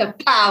you get the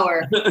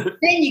power,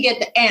 then you get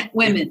the ant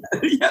women.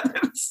 Yeah,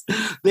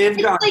 they've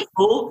got like,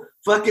 full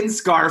fucking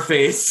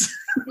Scarface.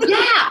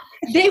 Yeah,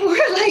 they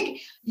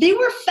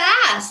were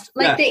fast.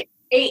 Like they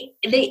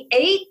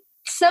ate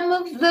some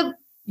of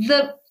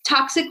the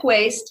toxic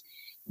waste.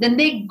 Then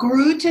they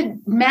grew to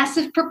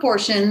massive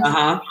proportions,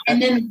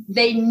 and then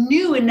they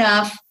knew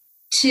enough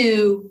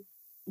to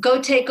go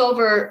take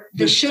over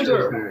the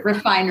sugar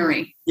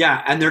refinery.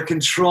 Yeah, and they're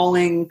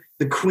controlling,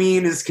 the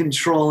queen is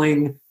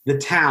controlling the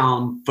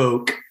town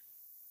folk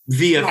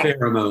via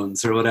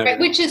pheromones or whatever. Right,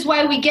 which is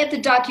why we get the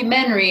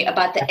documentary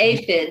about the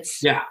aphids.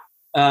 Yeah.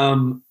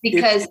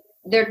 Because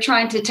they're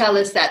trying to tell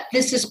us that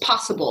this is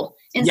possible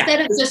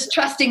instead of just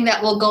trusting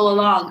that we'll go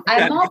along.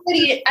 I'm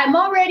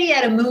already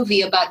at a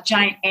movie about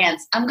giant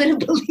ants. I'm going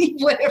to believe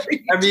whatever you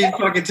tell.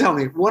 Fucking tell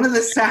me. One of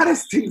the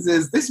saddest things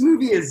is this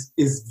movie is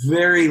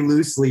very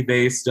loosely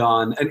based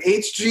on an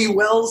H.G.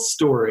 Wells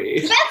story.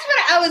 That's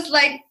what I was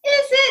like, is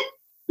it?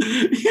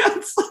 Yeah,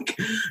 it's like...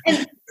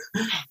 And,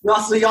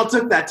 also, y'all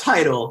took that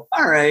title.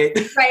 All right.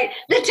 Right.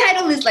 The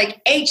title is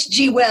like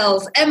H.G.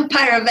 Wells,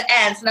 Empire of the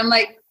Ants. And I'm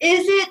like,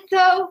 is it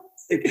though?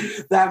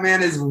 That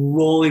man is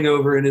rolling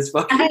over in his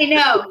fucking... I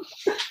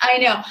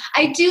know.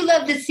 I do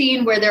love the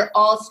scene where they're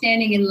all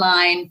standing in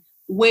line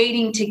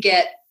waiting to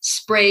get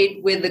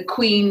sprayed with the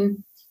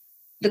queen's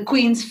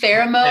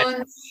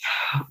pheromones.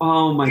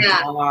 Oh my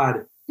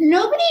God.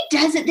 Nobody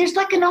does it. There's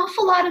like an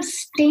awful lot of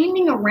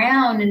standing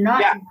around and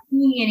not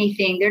doing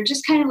anything. They're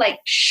just kind of like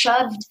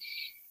shoved.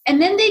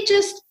 And then they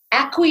just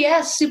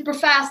acquiesce super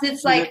fast.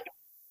 It's like,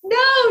 no,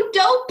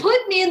 don't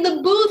put me in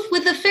the booth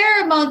with the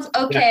pheromones.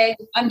 Okay,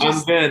 I'm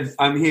good.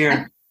 I'm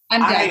here.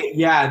 I'm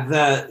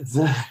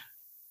done.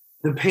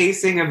 The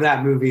pacing of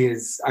that movie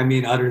is,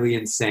 utterly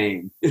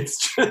insane.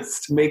 It's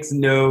just makes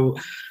no...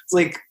 It's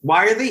like,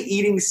 why are they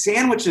eating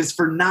sandwiches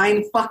for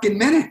 9 fucking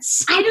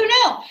minutes? I don't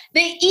know.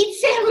 They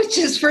eat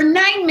sandwiches for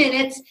 9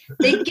 minutes.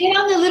 They get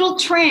on the little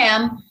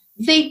tram.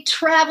 They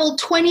travel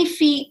 20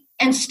 feet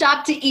and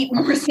stop to eat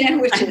more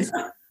sandwiches.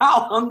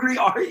 How hungry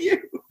are you?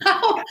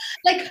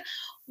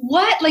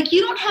 What? Like,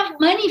 you don't have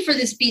money for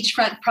this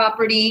beachfront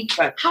property.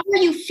 Right. How are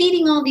you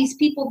feeding all these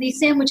people these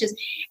sandwiches?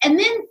 And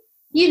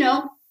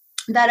then,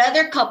 that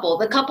other couple,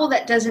 the couple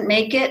that doesn't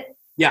make it.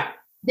 Yeah.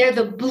 They're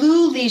the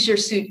blue leisure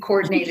suit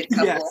coordinated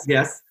couple.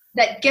 Yes.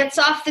 That gets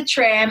off the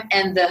tram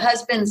and the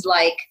husband's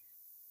like,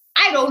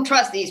 I don't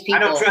trust these people. I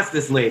don't trust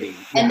this lady.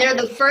 And they're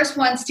the first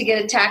ones to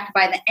get attacked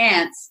by the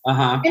ants.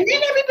 And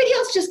then everybody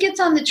else just gets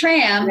on the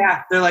tram.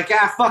 Yeah, they're like,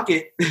 fuck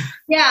it.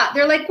 Yeah,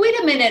 they're like, wait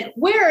a minute,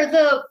 where are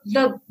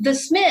the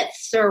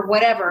Smiths or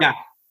whatever? Yeah.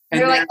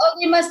 And they're like, oh,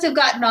 they must have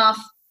gotten off.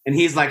 And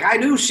he's like, I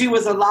knew she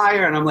was a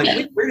liar. And I'm like,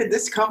 wait, where did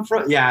this come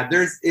from? Yeah,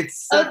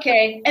 it's...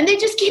 okay. And they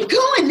just keep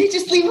going. They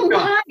just leave them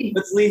behind.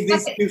 Let's leave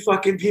these two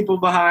fucking people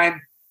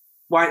behind.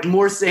 Why?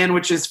 More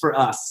sandwiches for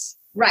us.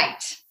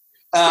 Right.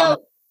 Go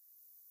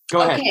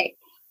ahead. Okay.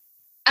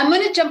 I'm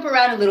going to jump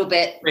around a little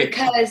bit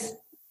because,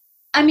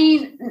 the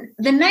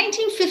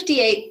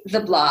 1958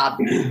 The Blob,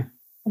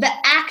 the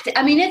act,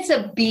 it's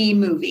a B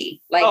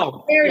movie.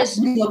 There is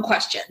no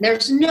question.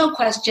 There's no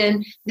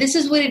question. This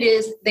is what it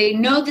is. They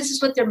know this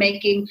is what they're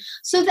making.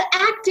 So the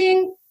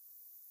acting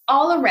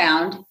all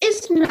around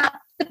is not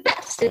the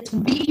best. It's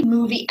B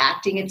movie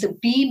acting. It's a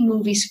B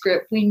movie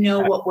script. We know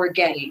what we're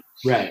getting.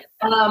 Right.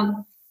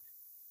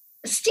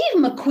 Steve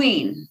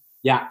McQueen.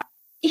 Yeah.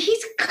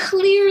 He's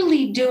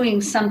clearly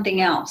doing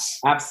something else.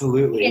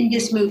 Absolutely. In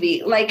this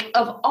movie. Like,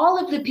 of all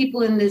of the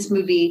people in this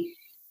movie,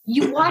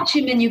 you watch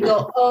him and you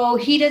go, oh,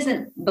 he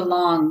doesn't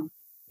belong.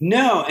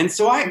 No. And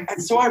so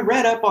I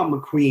read up on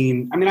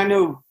McQueen. I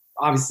know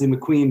obviously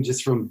McQueen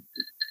just from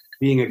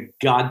being a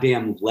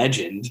goddamn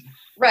legend.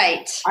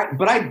 Right.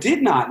 But I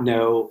did not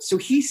know. So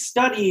he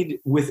studied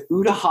with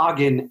Uta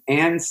Hagen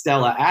and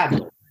Stella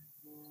Adler.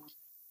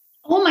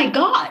 Oh my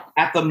God.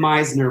 At the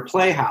Meisner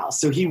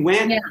Playhouse. So he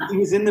went, he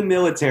was in the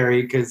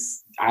military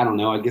because, I don't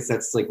know, I guess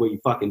that's like what you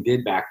fucking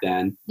did back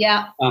then.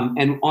 Yeah.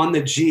 And on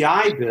the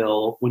GI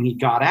Bill, when he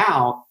got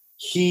out,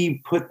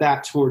 he put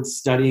that towards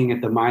studying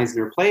at the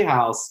Meisner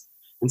Playhouse.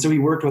 And so he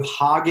worked with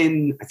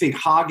Hagen, I think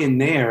Hagen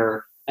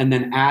there, and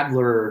then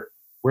Adler,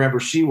 wherever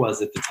she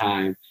was at the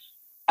time.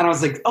 And I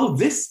was like, oh,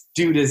 this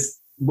dude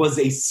was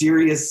a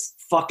serious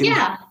fucking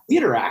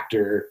theater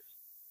actor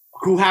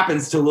who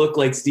happens to look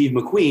like Steve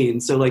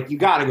McQueen. So, like, you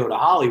got to go to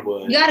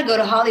Hollywood. You got to go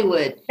to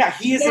Hollywood. Yeah,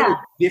 he is in a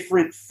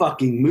different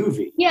fucking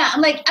movie. Yeah,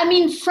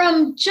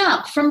 from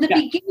jump, from the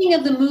beginning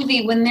of the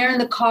movie when they're in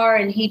the car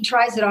and he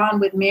tries it on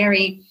with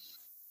Mary.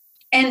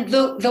 And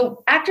the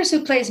actress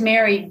who plays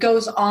Mary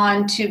goes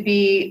on to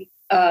be,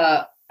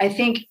 I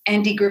think,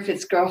 Andy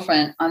Griffith's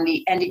girlfriend on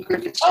the Andy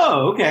Griffith show.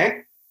 Oh,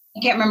 okay. I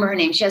can't remember her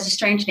name. She has a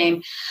strange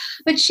name.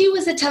 But she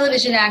was a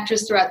television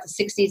actress throughout the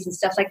 60s and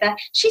stuff like that.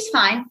 She's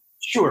fine.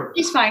 Sure.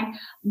 She's fine.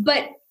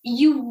 But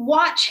you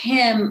watch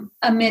him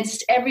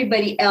amidst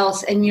everybody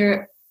else, and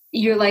you're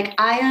like,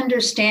 I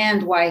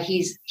understand why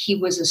he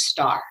was a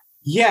star.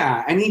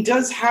 Yeah, and he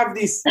does have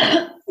these,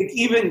 like,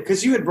 even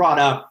because you had brought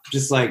up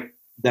just like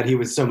that he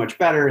was so much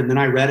better, and then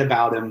I read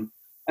about him,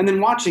 and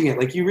then watching it,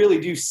 like you really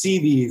do see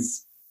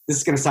these. This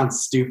is going to sound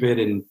stupid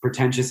and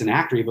pretentious and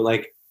actory, but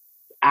like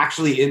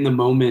actually in the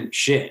moment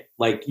shit.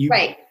 Like you,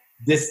 right.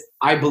 This,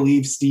 I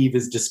believe Steve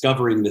is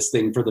discovering this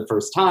thing for the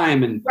first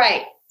time and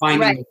right.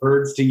 finding the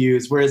words to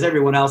use, whereas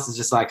everyone else is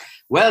just like,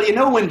 well, you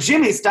know, when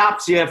Jimmy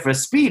stops you for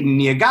speeding,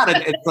 you got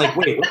it. It's like,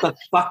 wait, what the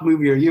fuck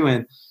movie are you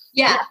in?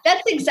 Yeah,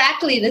 that's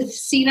exactly the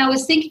scene I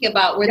was thinking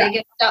about, where they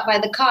get stopped by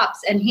the cops,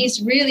 and he's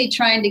really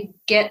trying to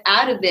get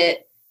out of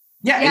it.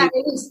 Yeah,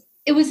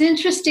 it was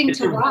interesting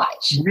to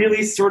watch.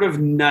 Really sort of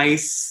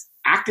nice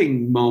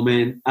acting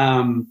moment,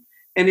 and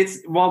it's,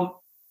 well,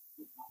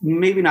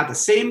 maybe not the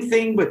same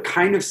thing, but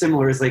kind of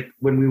similar, is like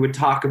when we would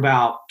talk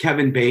about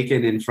Kevin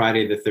Bacon in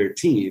Friday the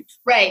 13th.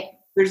 Right.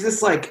 There's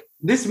this like,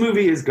 this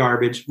movie is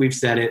garbage. We've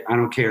said it. I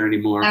don't care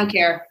anymore. I don't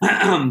care.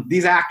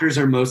 These actors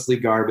are mostly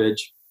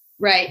garbage.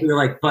 Right. They're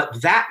like,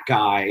 but that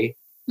guy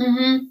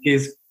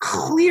is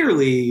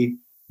clearly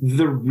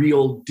the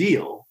real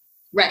deal.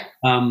 Right.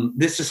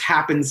 This just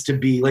happens to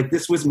be like,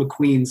 this was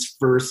McQueen's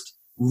first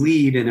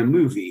lead in a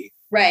movie.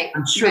 Right.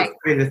 I'm sure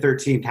Friday the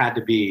 13th had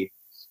to be.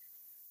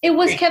 It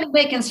was Kevin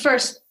Bacon's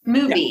first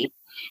movie. Yeah.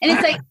 And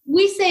it's like,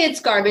 we say it's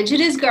garbage. It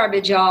is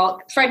garbage,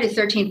 y'all. Friday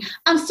the 13th.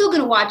 I'm still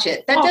going to watch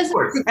it. That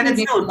doesn't. And it's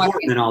still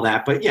important and all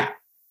that, but yeah.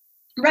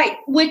 Right.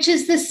 Which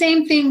is the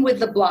same thing with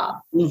The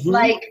Blob.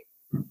 Like,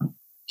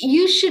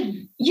 you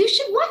should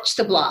watch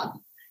The Blob.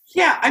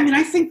 Yeah, I mean,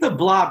 I think The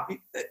Blob,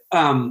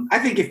 I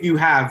think if you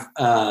have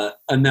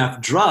enough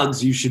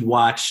drugs, you should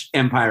watch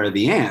Empire of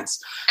the Ants.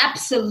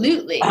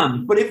 Absolutely.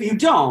 But if you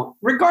don't,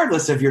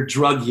 regardless of your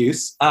drug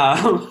use,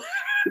 I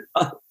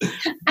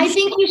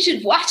think you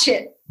should watch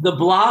it. The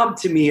Blob,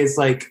 to me, is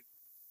like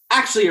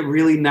actually a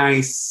really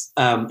nice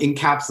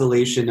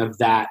encapsulation of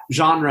that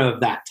genre of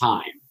that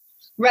time.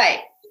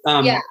 Right.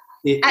 Yeah.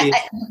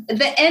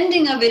 The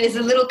ending of it is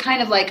a little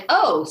kind of like,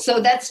 oh,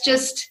 so that's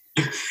just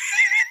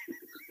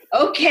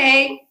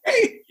okay.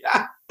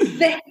 Yeah.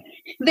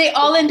 They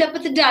all end up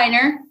at the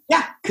diner.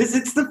 Yeah, because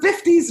it's the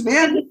 50s,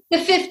 man. The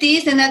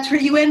 50s, and that's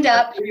where you end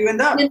up. That's where you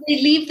end up. And then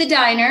they leave the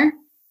diner,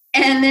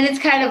 and then it's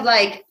kind of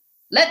like,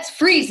 let's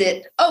freeze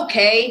it.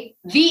 Okay,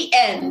 the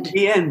end.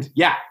 The end.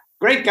 Yeah.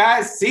 Great,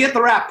 guys. See you at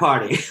the rap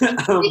party. See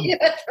you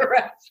at the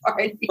rap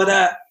party.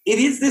 But it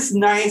is this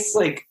nice,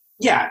 like,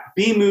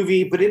 B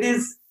movie, but it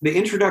is the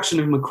introduction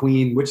of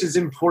McQueen, which is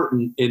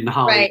important in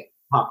Hollywood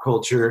pop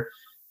culture.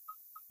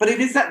 But it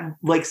is that,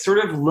 like, sort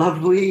of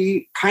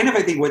lovely, kind of,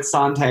 I think, what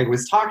Sontag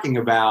was talking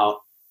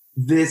about.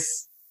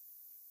 This,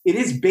 it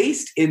is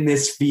based in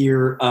this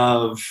fear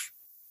of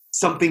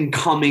something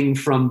coming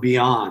from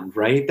beyond,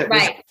 right? That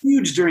was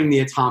huge during the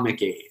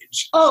atomic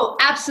age. Oh,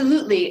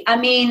 absolutely. I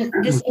mean,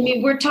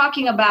 we're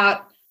talking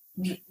about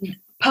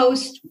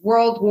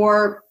post-World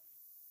War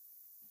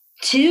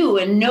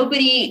II, and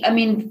nobody, I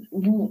mean,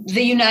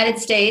 the United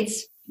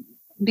States,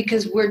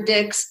 because we're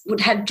dicks,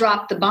 had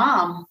dropped the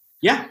bomb.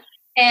 Yeah.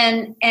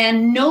 And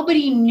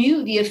nobody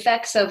knew the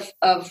effects of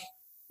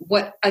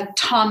what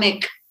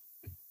atomic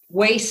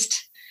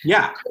waste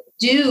could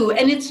do.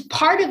 And it's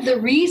part of the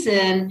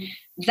reason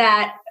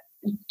that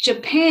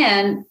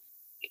Japan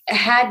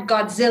had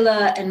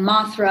Godzilla and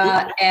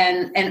Mothra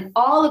and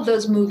all of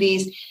those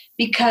movies,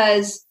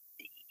 because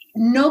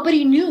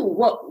nobody knew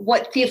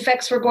what the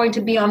effects were going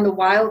to be on the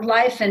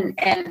wildlife,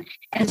 and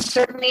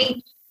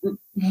certainly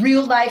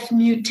real life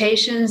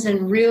mutations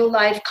and real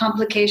life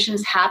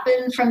complications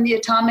happen from the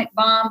atomic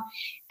bomb.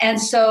 And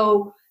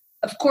so,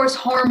 of course,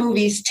 horror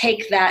movies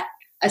take that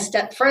a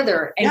step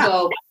further and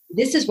go,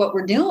 this is what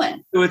we're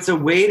doing. So it's a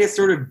way to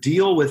sort of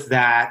deal with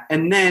that.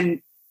 And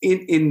then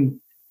in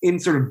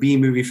sort of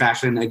B-movie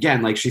fashion,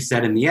 again, like she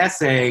said in the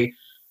essay,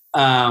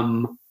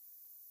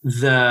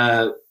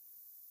 the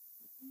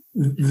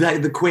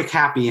quick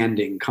happy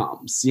ending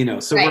comes, you know,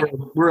 so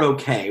we're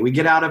okay. We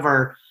get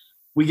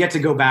to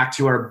go back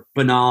to our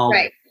banal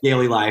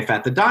daily life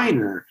at the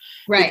diner.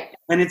 Right.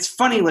 And it's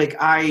funny, like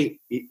I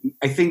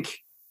think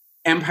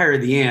Empire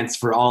of the Ants,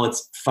 for all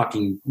its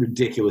fucking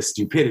ridiculous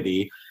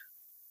stupidity,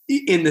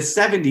 in the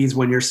 70s,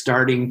 when you're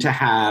starting to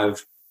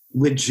have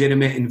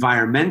legitimate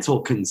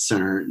environmental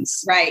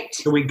concerns. Right.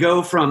 So we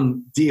go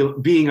from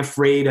being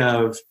afraid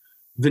of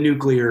the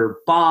nuclear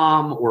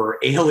bomb or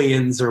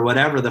aliens or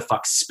whatever the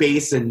fuck,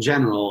 space in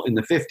general in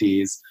the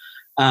 50s,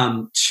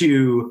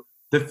 to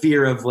the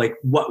fear of like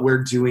what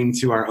we're doing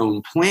to our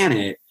own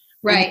planet.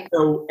 Right. And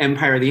so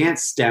Empire of the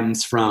Ants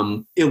stems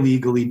from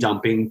illegally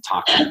dumping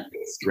toxic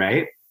waste,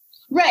 right?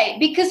 Right.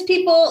 Because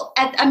people,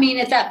 at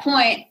that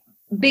point,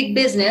 big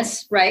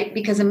business, right?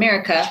 Because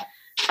America,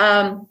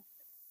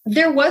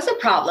 there was a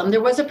problem.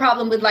 There was a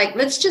problem with like,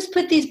 let's just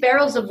put these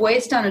barrels of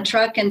waste on a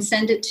truck and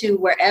send it to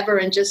wherever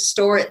and just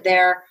store it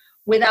there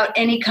without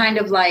any kind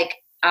of like,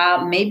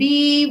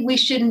 maybe we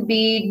shouldn't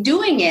be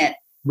doing it,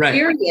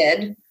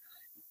 period.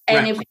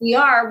 And if we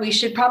are, we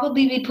should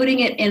probably be putting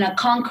it in a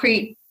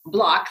concrete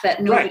block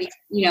that nobody,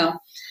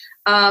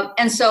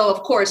 and so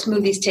of course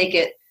movies take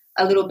it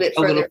a little bit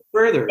further. A little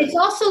further. It's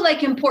also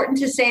like important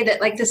to say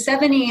that like the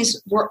 70s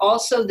were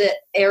also the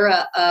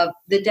era of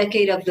the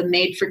decade of the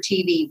made for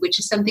TV, which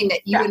is something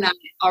that you and I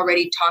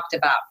already talked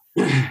about.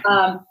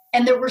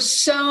 And there were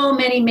so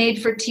many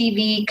made for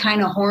TV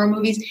kind of horror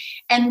movies.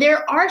 And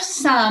there are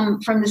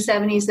some from the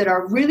 70s that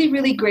are really,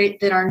 really great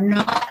that are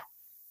not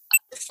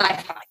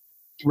sci-fi.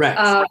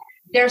 Right.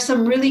 There's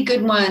some really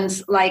good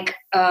ones, like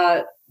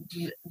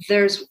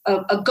there's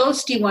a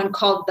ghosty one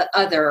called The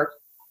Other.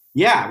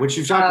 Yeah, which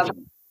you've talked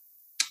about.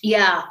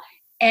 Yeah.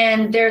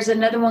 And there's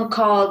another one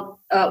called,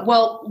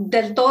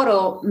 Del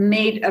Toro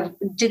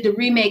did the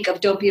remake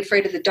of Don't Be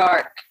Afraid of the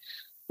Dark,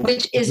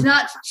 which is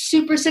not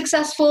super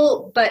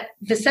successful, but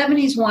the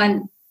 70s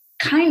one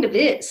kind of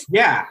is.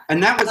 Yeah.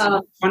 And that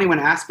was funny when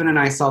Aspen and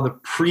I saw the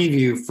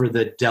preview for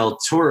the Del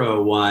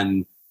Toro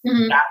one.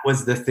 Mm-hmm. That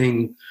was the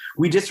thing.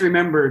 We just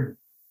remembered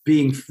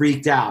being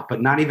freaked out,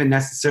 but not even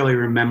necessarily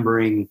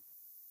remembering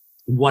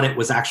what it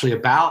was actually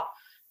about.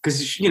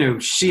 Because, she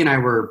and I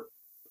were,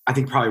 I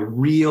think, probably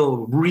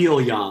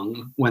real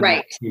young when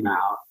that came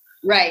out.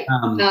 Right.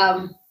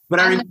 But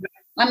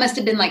I must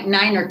have been like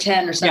 9 or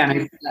 10 or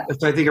something. Yeah,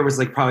 so I think I was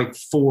like probably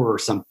 4 or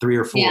 3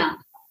 or 4. Yeah.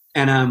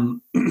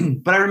 And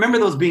but I remember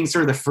those being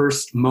sort of the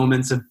first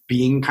moments of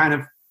being kind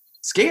of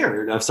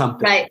scared of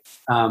something, right?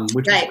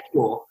 Which is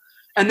cool.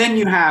 And then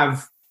you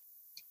have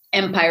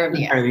Empire of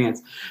the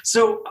Ants.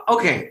 So,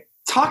 okay,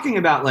 talking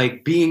about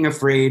like being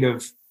afraid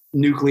of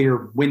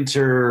nuclear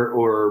winter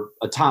or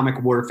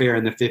atomic warfare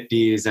in the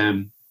 50s,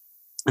 and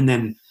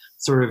then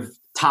sort of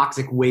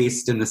toxic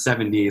waste in the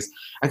 70s.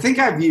 I think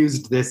I might have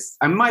used this.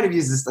 I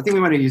think we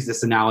might have used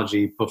this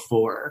analogy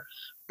before.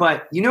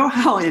 But you know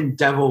how in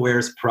Devil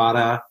Wears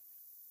Prada,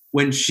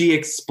 when she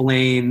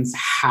explains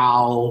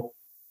how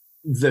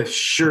the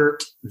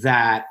shirt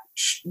that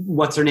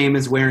what's her name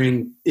is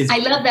wearing is... I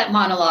love that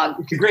monologue.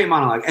 It's a great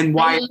monologue. And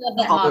why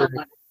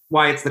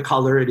it's the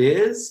color it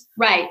is.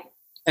 Right.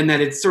 And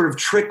that it's sort of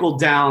trickled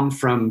down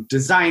from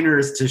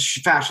designers to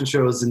fashion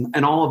shows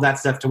and all of that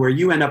stuff to where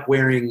you end up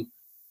wearing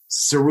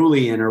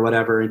cerulean or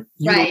whatever. And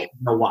you don't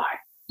know why.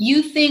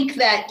 You think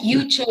that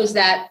you chose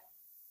that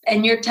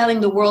and you're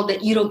telling the world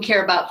that you don't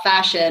care about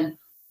fashion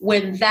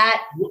when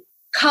that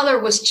color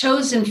was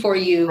chosen for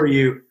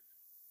you.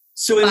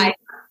 So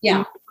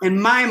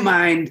in my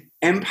mind,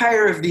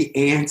 Empire of the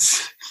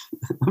Ants,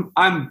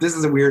 this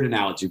is a weird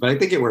analogy, but I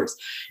think it works,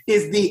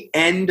 is the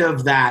end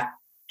of that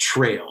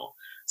trail.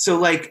 So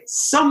like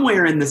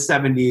somewhere in the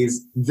 70s,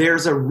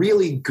 there's a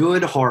really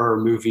good horror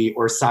movie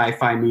or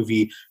sci-fi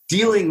movie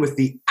dealing with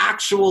the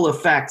actual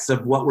effects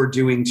of what we're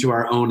doing to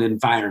our own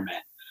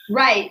environment.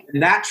 Right.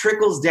 And that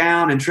trickles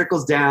down.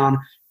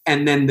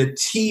 And then the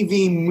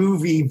TV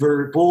movie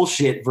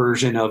bullshit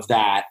version of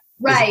that.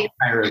 Right.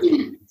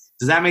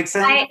 Does that make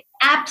sense? I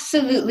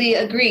absolutely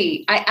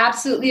agree.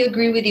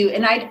 With you.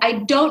 And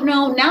I don't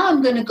know. Now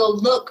I'm going to go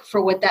look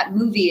for what that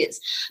movie is.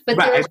 But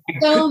there's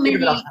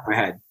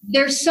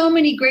so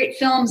many great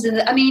films.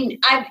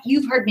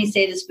 You've heard me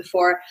say this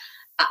before.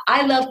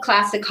 I love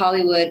classic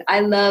Hollywood. I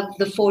love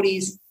the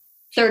 40s,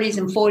 30s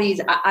and 40s.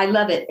 I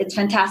love it. It's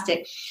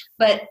fantastic.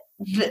 But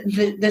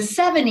the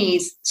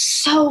 70s,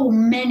 so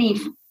many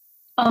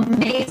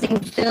amazing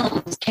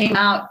films came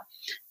out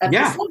of the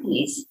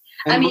 70s.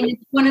 And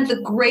it's one of the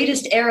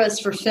greatest eras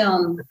for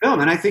film.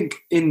 And I think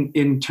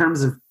in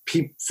terms of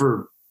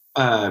people,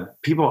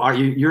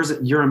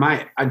 you're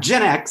my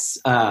Gen X.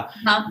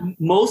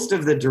 Most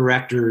of the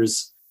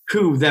directors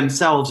who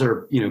themselves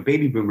are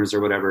baby boomers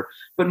or whatever,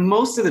 but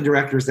most of the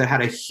directors that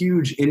had a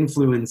huge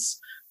influence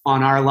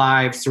on our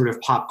lives, sort of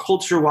pop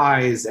culture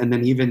wise, and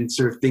then even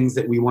sort of things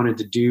that we wanted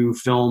to do,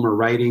 film or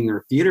writing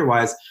or theater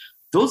wise,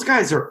 those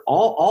guys are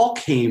all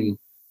came.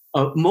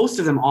 Most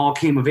of them all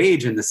came of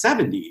age in the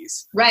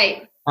 70s.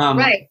 Right.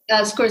 Right.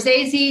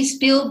 Scorsese,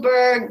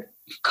 Spielberg,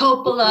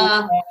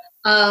 Coppola,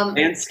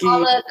 Lansky.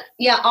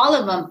 All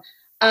of them.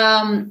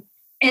 I'm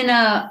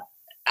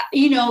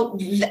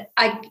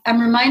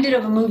reminded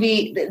of a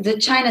movie, The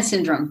China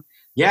Syndrome.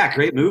 Yeah,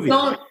 great movie.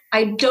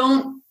 I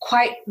don't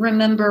quite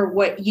remember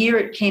what year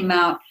it came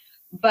out,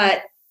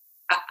 but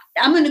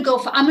I'm going to go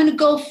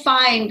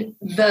find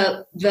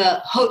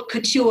the haute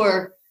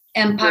couture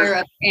Empire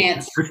of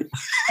Ants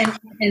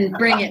and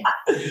bring it.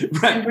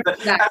 Right.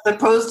 As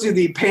opposed to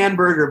the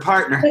Panburger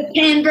Partner. The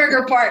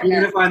Panburger Partner.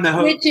 You're going to find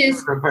the which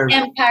is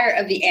Empire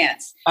of the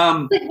Ants.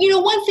 But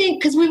one thing,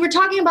 because we were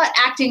talking about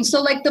acting,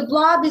 so like The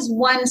Blob is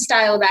one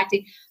style of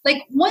acting.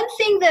 Like one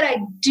thing that I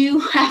do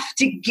have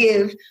to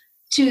give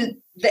to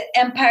the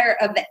Empire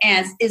of the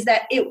Ants is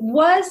that it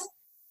was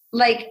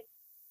like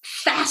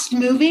fast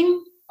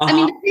moving.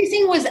 The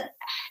pacing was,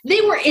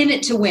 they were in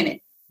it to win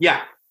it.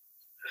 Yeah.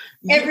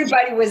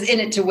 Everybody was in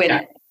it to win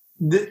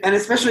it. And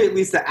especially at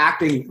least the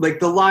acting, like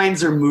the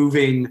lines are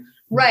moving.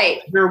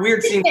 Right. There are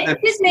weird scenes.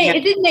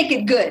 It didn't make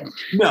it good.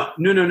 No,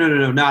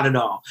 not at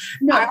all.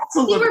 No,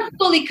 they were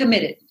fully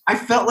committed. I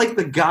felt like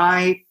the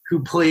guy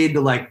who played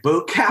the like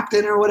boat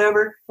captain or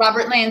whatever.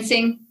 Robert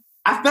Lansing.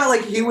 I felt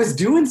like he was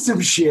doing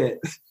some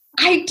shit.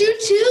 I do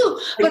too.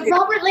 But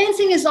Robert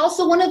Lansing is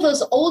also one of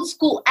those old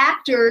school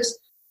actors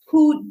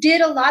who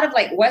did a lot of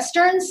like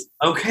Westerns.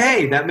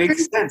 Okay, that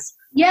makes sense.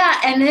 Yeah,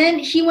 and then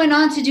he went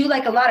on to do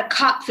like a lot of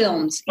cop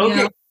films.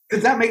 Okay,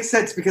 because that makes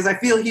sense because I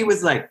feel he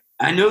was like,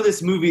 I know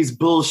this movie's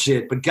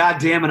bullshit, but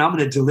goddamn it, I'm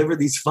going to deliver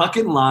these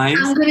fucking lines.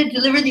 I'm going to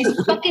deliver these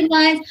fucking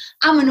lines.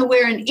 I'm going to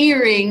wear an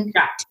earring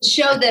to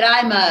show that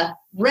I'm a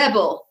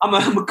rebel. I'm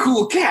a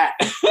cool cat.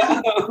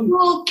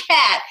 Cool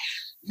cat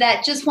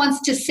that just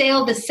wants to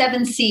sail the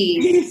 7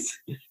 seas.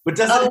 But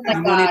doesn't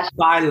have money to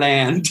buy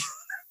land.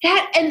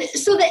 And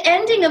so the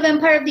ending of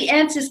Empire of the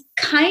Ants is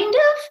kind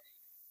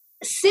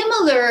of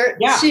similar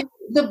to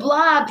The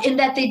Blob in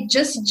that they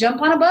just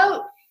jump on a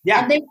boat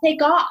and they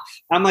take off.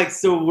 I'm like,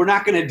 so we're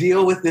not going to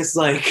deal with this,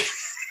 like...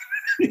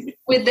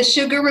 with the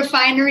sugar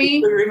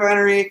refinery?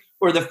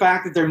 Or the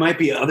fact that there might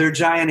be other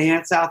giant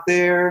ants out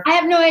there. I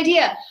have no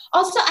idea.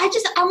 Also, I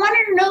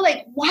wanted to know,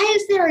 like, why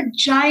is there a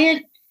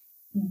giant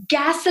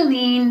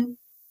gasoline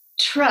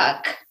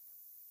truck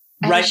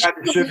right at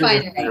the sugar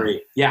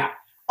refinery? Yeah.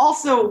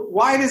 Also,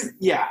 why does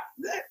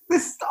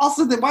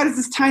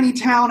this tiny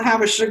town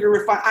have a sugar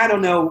refinery? I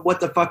don't know what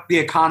the fuck the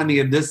economy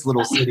of this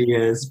little city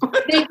is.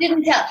 They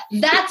didn't tell.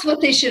 That's what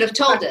they should have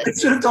told us. They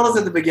should have told us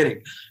at the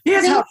beginning.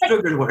 Here's how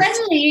sugar works.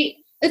 Suddenly,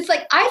 it's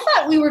like, I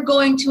thought we were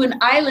going to an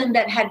island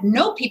that had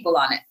no people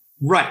on it.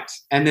 Right.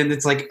 And then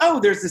it's like, oh,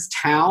 there's this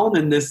town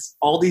and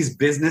all these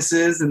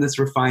businesses and this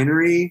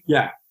refinery.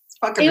 Yeah.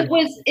 It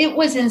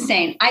was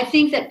insane. I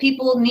think that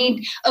people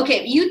need,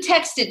 okay, you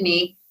texted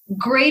me,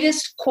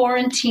 greatest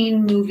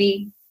quarantine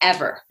movie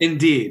ever.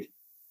 Indeed.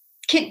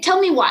 Tell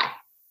me why.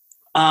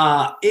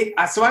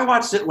 So I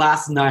watched it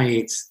last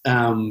night,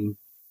 and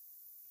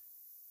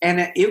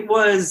it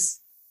was,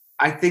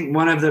 I think,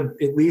 one of the,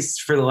 at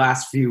least for the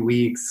last few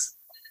weeks,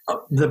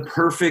 the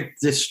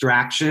perfect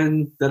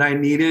distraction that I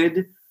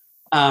needed.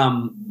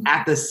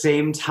 At the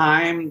same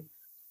time,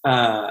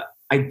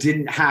 I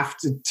didn't have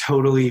to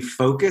totally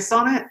focus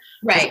on it.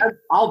 Right.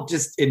 I'll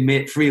just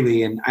admit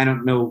freely, and I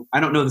don't know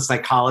the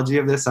psychology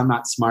of this. I'm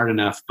not smart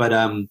enough, but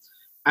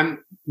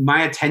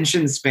my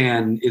attention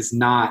span is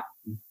not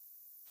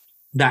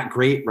that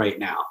great right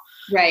now.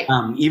 Right.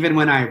 Even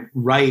when I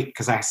write,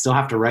 because I still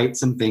have to write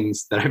some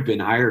things that I've been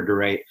hired to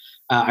write,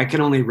 I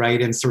can only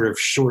write in sort of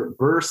short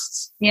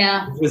bursts.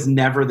 Yeah. It was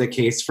never the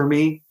case for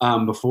me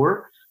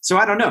before. So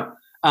I don't know.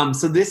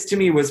 So this to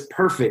me was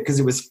perfect because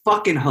it was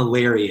fucking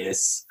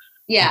hilarious.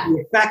 Yeah.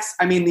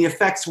 The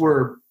effects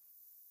were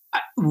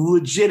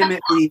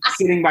legitimately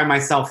sitting by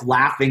myself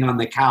laughing on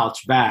the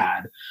couch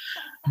bad.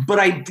 But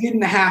I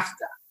didn't have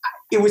to.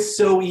 It was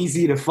so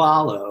easy to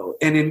follow.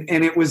 And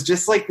it was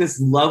just like this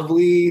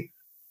lovely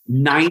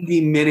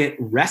 90-minute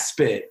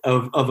respite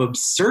of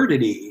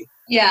absurdity.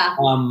 Yeah.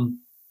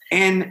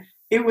 And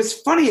it was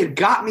funny. It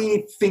got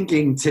me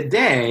thinking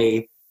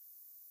today,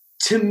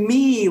 to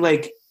me,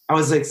 like, I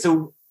was like,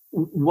 so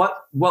what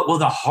will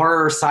the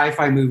horror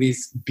sci-fi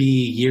movies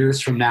be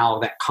years from now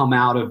that come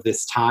out of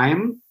this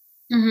time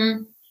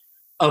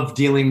of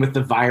dealing with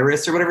the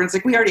virus or whatever? It's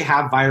like, we already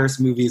have virus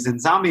movies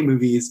and zombie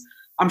movies.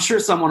 I'm sure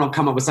someone will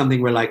come up with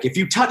something where, like, if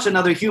you touch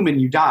another human,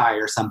 you die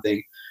or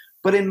something.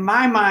 But in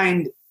my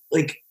mind,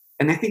 like,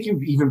 and I think you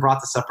even brought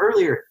this up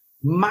earlier,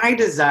 my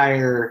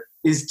desire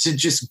is to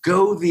just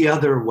go the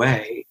other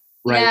way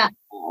right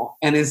now.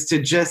 And is to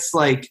just,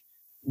 like,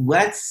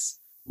 let's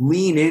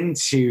lean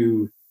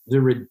into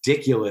the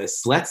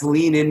ridiculous. Let's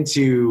lean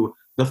into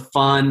the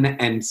fun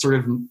and sort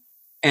of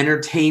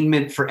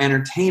entertainment for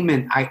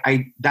entertainment.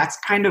 I that's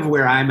kind of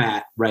where I'm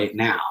at right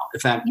now.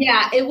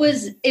 It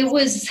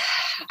was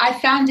I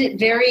found it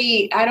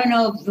very, I don't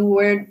know if the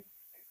word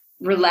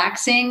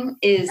relaxing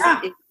is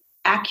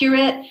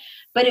accurate,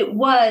 but it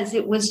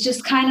was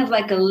just kind of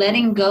like a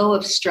letting go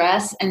of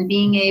stress and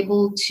being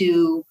able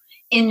to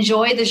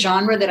enjoy the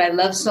genre that I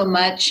love so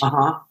much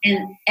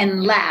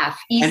and laugh.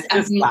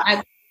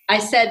 I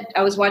said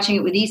I was watching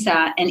it with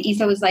Isa, and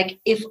Isa was like,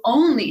 if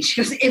only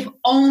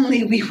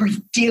we were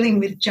dealing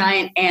with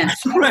giant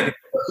ants. Right.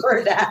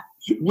 For that.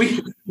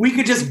 We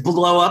could just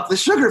blow up the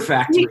sugar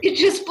factory.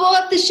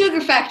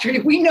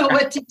 We know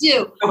what to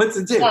do.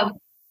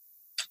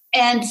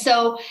 And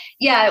so,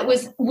 it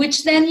was,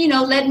 which then,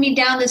 led me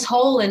down this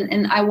hole,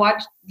 and I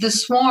watched The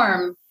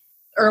Swarm,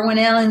 Irwin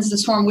Allen's The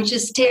Swarm, which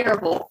is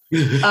terrible.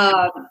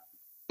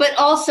 But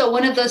also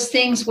one of those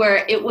things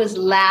where it was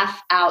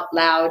laugh out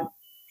loud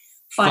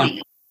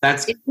funny.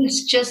 It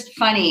was just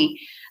funny.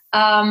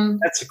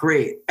 That's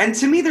great. And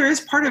to me, there is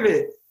part of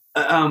it.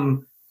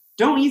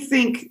 Don't you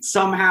think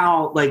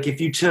somehow, like, if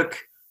you took,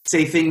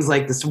 say, things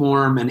like The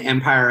Swarm and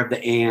Empire of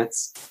the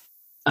Ants,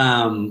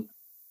 and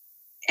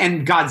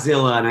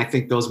Godzilla, and I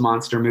think those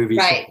monster movies,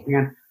 right?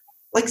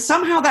 Like,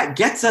 somehow that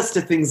gets us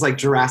to things like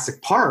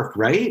Jurassic Park,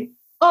 right?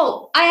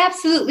 Oh, I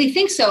absolutely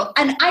think so.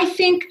 And I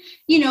think,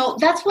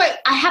 that's why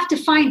I have to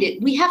find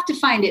it. We have to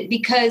find it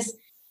because,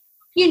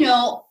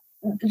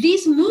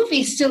 these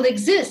movies still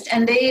exist,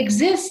 and they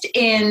exist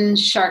in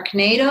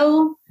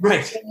Sharknado.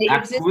 Right. They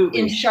exist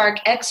in Shark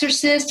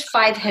Exorcist,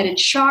 Five-Headed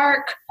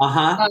Shark.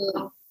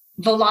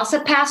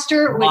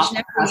 Velocipaster, which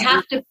now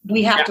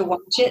we have to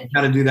watch it.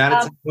 Got to do that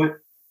at some point.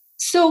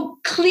 So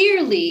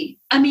clearly,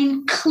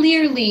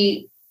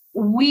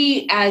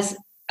 we as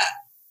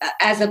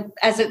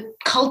a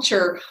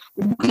culture,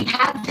 we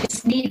have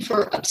this need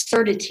for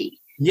absurdity.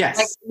 Yes.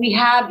 Like we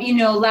have,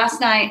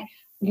 last night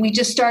we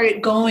just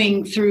started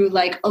going through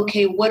like,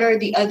 okay, what are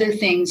the other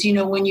things?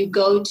 When you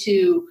go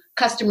to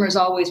customers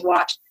also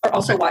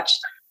watched.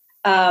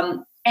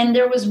 And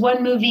there was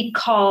one movie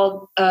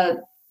called, I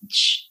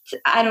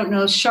don't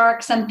know,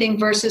 Shark something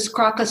versus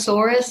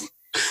Crocosaurus.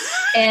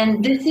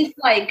 And this is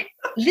like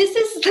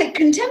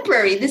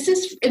contemporary. This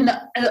is in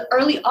the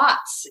early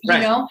aughts,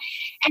 right.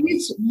 And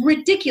it's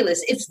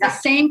ridiculous. It's the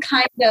same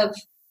kind of,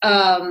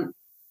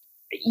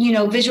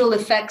 visual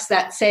effects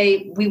that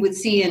say we would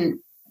see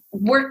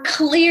where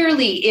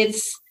clearly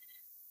it's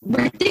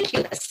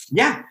ridiculous.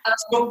 Yeah.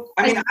 So,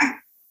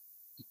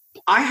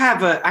 I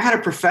had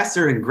a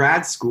professor in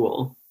grad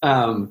school,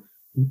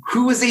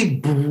 who was a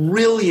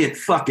brilliant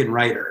fucking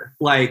writer,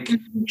 like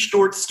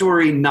short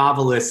story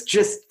novelist,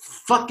 just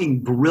fucking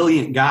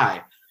brilliant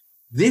guy.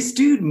 This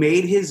dude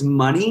made his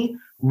money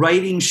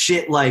writing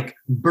shit like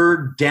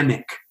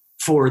Birdemic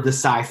for the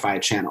Sci-Fi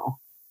Channel.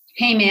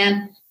 Hey,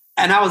 man.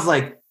 And I was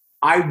like,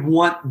 I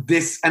want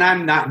this.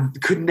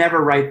 And could never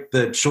write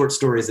the short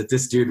stories that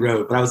this dude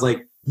wrote, but I was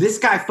like, this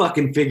guy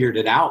fucking figured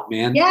it out,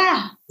 man.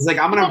 Yeah. He's like,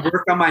 I'm going to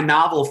work on my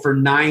novel for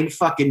 9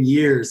 fucking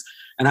years.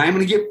 And I'm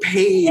going to get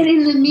paid. And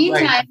in the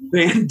meantime,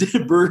 like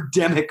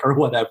Birdemic or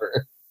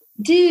whatever.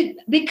 Dude,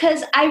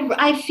 because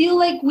I feel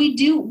like we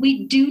do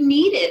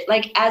need it.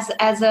 Like as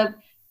a,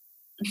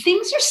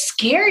 things are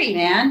scary,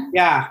 man.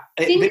 Yeah.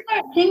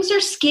 Things are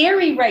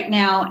scary right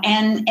now.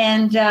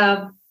 And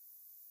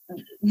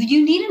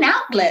you need an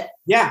outlet.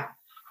 Yeah.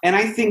 And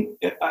I think,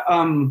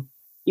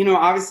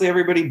 obviously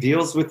everybody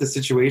deals with the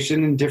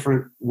situation in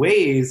different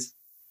ways.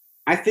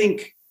 I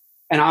think,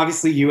 and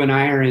obviously you and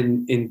I are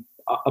in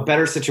a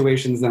better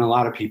situations than a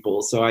lot of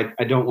people. So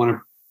I don't want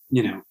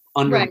to,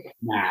 undermine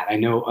that. I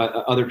know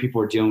other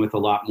people are dealing with a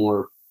lot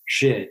more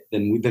shit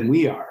than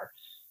we are,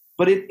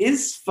 but it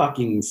is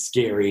fucking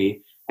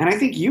scary. And I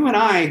think you and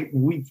I,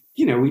 we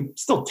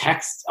still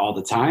text all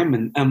the time.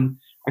 And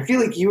I feel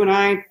like you and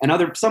I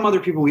and some other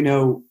people we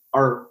know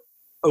are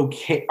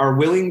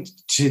willing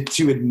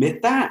to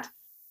admit that.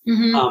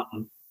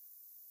 Mm-hmm.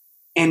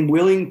 And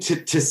willing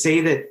to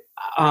say that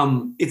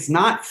it's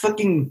not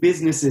fucking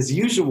business as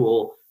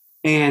usual.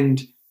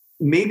 And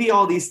maybe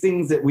all these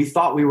things that we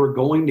thought we were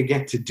going to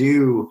get to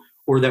do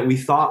or that we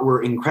thought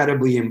were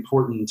incredibly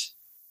important,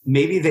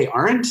 maybe they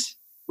aren't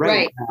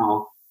right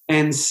now.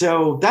 And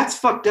so that's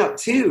fucked up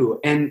too.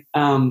 And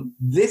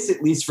this,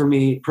 at least for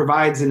me,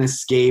 provides an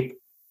escape.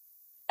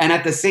 And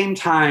at the same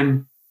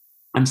time,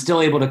 I'm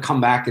still able to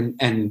come back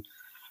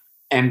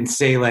and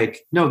say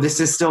like, no, this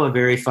is still a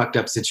very fucked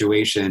up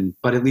situation.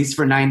 But at least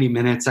for 90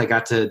 minutes, I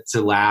got to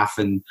laugh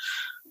and,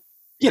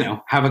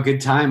 have a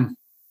good time.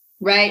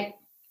 Right.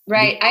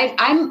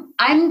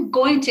 I'm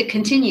going to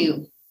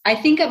continue. I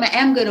think I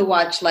am going to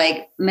watch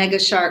like Mega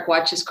Shark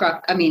versus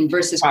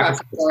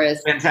Crocosaurus.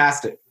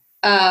 Fantastic.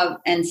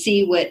 And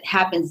see what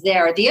happens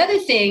there. The other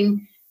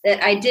thing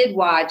that I did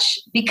watch,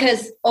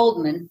 because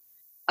Oldman,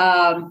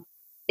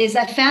 is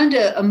I found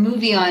a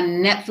movie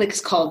on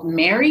Netflix called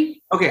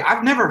Mary. Okay, I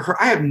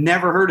have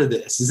never heard of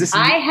this. Is this?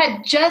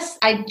 I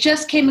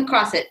just came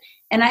across it,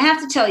 and I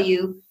have to tell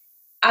you,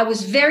 I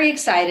was very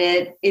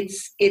excited.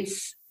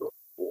 It's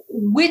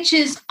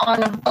witches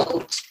on a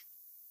boat,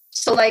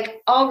 so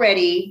like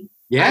already,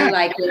 I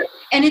like it,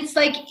 and it's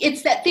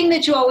that thing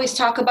that you always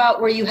talk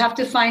about where you have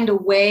to find a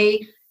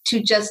way to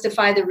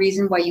justify the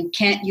reason why you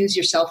can't use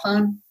your cell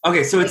phone.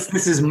 Okay, so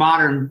this is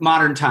modern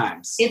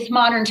times. It's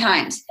modern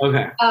times.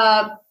 Okay.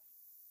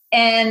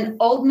 And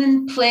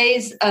Oldman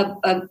plays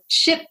a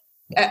ship,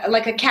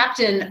 like a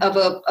captain of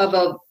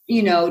a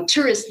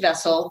tourist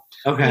vessel.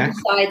 Okay. He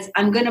decides,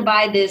 I'm going to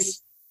buy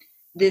this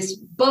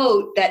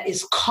boat that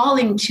is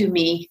calling to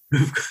me.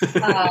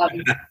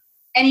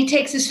 And he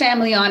takes his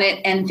family on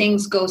it, and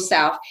things go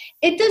south.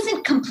 It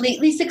doesn't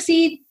completely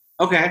succeed.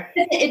 Okay.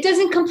 It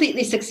doesn't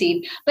completely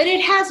succeed, but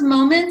it has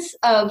moments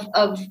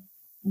of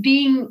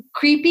being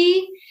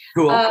creepy.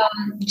 Cool.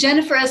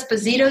 Jennifer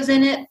Esposito's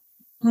in it,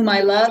 whom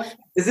I love.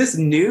 Is this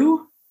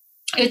new?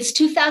 It's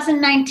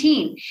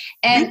 2019.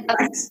 And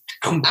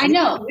I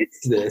know.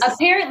 This.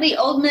 Apparently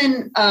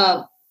Oldman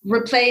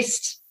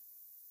replaced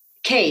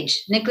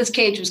Cage. Nicolas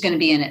Cage was going to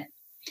be in it.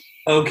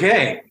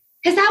 Okay.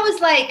 Because I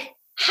was like,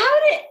 how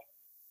did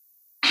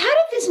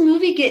this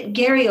movie get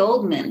Gary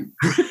Oldman?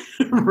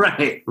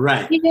 Right.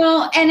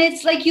 And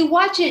it's like you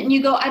watch it and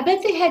you go, I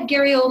bet they had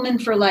Gary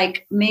Oldman for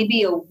like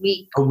maybe a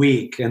week.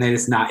 And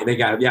they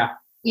got it, yeah.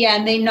 Yeah,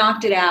 and they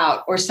knocked it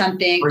out or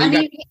something. Or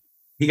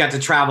he got to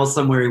travel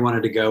somewhere he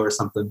wanted to go or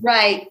something.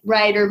 Right.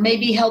 Or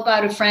maybe help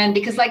out a friend,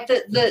 because like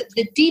the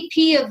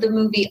DP of the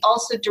movie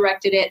also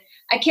directed it.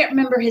 I can't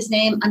remember his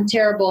name. I'm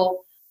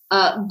terrible.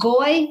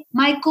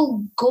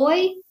 Michael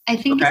Goy, I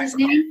think is his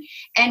name.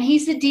 And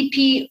he's a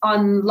DP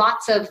on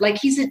lots of, like,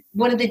 he's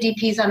one of the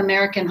DPs on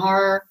American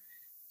Horror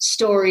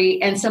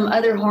story and some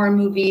other horror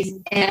movies.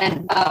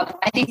 And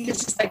I think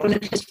this is like one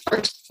of his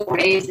first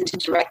forays into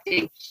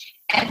directing.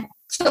 And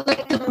so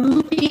like the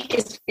movie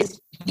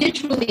is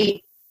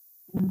visually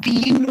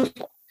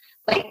beautiful.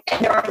 Like,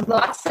 and there are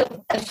lots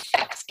of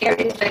effects,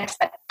 scary effects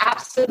that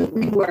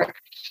absolutely work.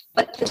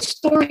 But the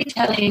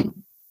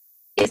storytelling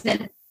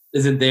isn't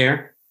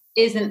there.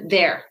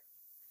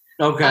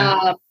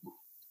 Okay.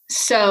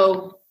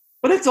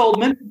 But it's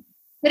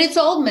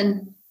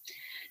Oldman.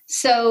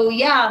 So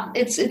yeah,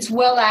 it's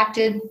well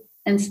acted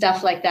and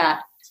stuff like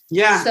that.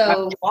 Yeah.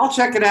 So I'll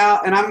check it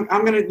out, and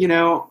I'm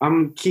gonna,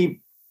 I'm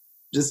keep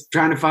just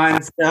trying to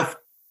find stuff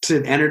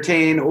to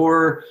entertain,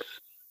 or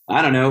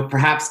I don't know,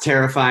 perhaps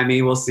terrify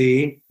me. We'll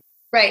see.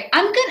 Right.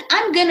 I'm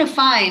gonna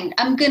find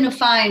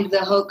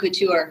the Haute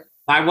Couture.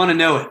 I want to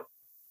know it.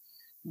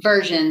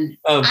 Version.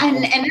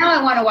 And now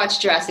I want to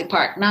watch Jurassic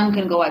Park. Now I'm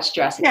going to go watch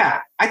Jurassic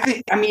Park.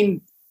 Yeah,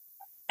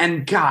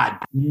 and God,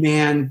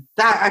 man,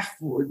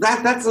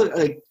 that's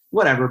like,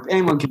 whatever.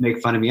 Anyone can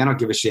make fun of me. I don't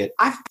give a shit.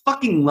 I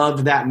fucking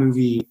loved that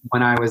movie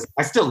when I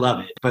still love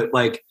it, but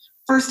like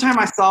first time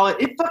I saw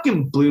it, it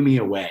fucking blew me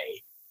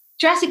away.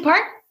 Jurassic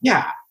Park?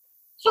 Yeah.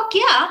 Fuck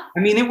yeah.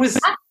 It was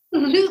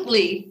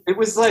absolutely. It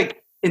was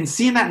like, and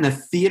seeing that in the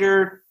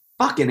theater,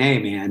 fucking A,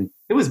 man.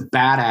 It was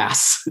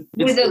badass.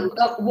 With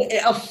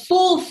a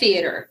full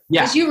theater.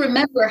 Yeah. Because you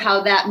remember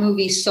how that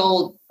movie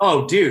sold.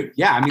 Oh, dude.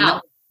 Yeah.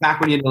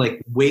 Back when you had to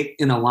like wait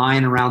in a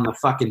line around the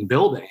fucking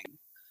building.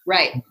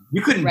 Right.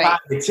 You couldn't buy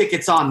the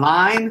tickets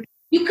online.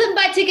 You couldn't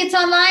buy tickets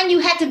online. You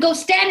had to go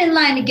stand in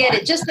line to get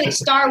it. Just like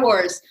Star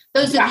Wars.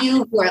 Those of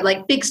you who are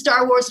like big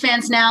Star Wars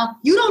fans now,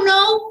 you don't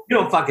know. You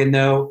don't fucking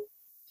know.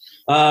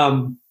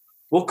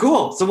 Well,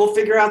 cool. So we'll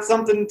figure out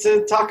something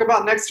to talk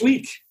about next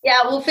week. Yeah,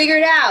 we'll figure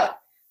it out.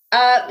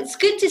 It's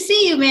good to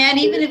see you, man,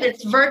 even if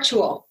it's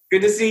virtual.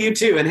 Good to see you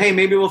too. And hey,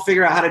 maybe we'll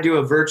figure out how to do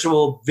a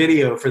virtual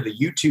video for the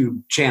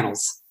YouTube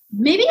channels.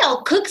 Maybe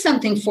I'll cook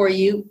something for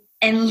you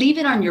and leave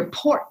it on your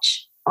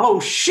porch. Oh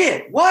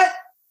shit. What?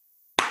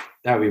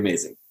 That would be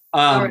amazing.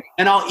 Right.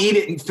 And I'll eat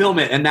it and film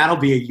it, and that'll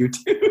be a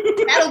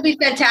YouTube. That'll be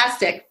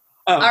fantastic.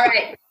 Oh. All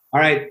right. All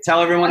right.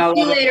 Tell everyone I love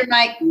you later,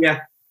 Mike.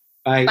 Yeah.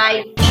 Bye.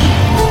 Bye.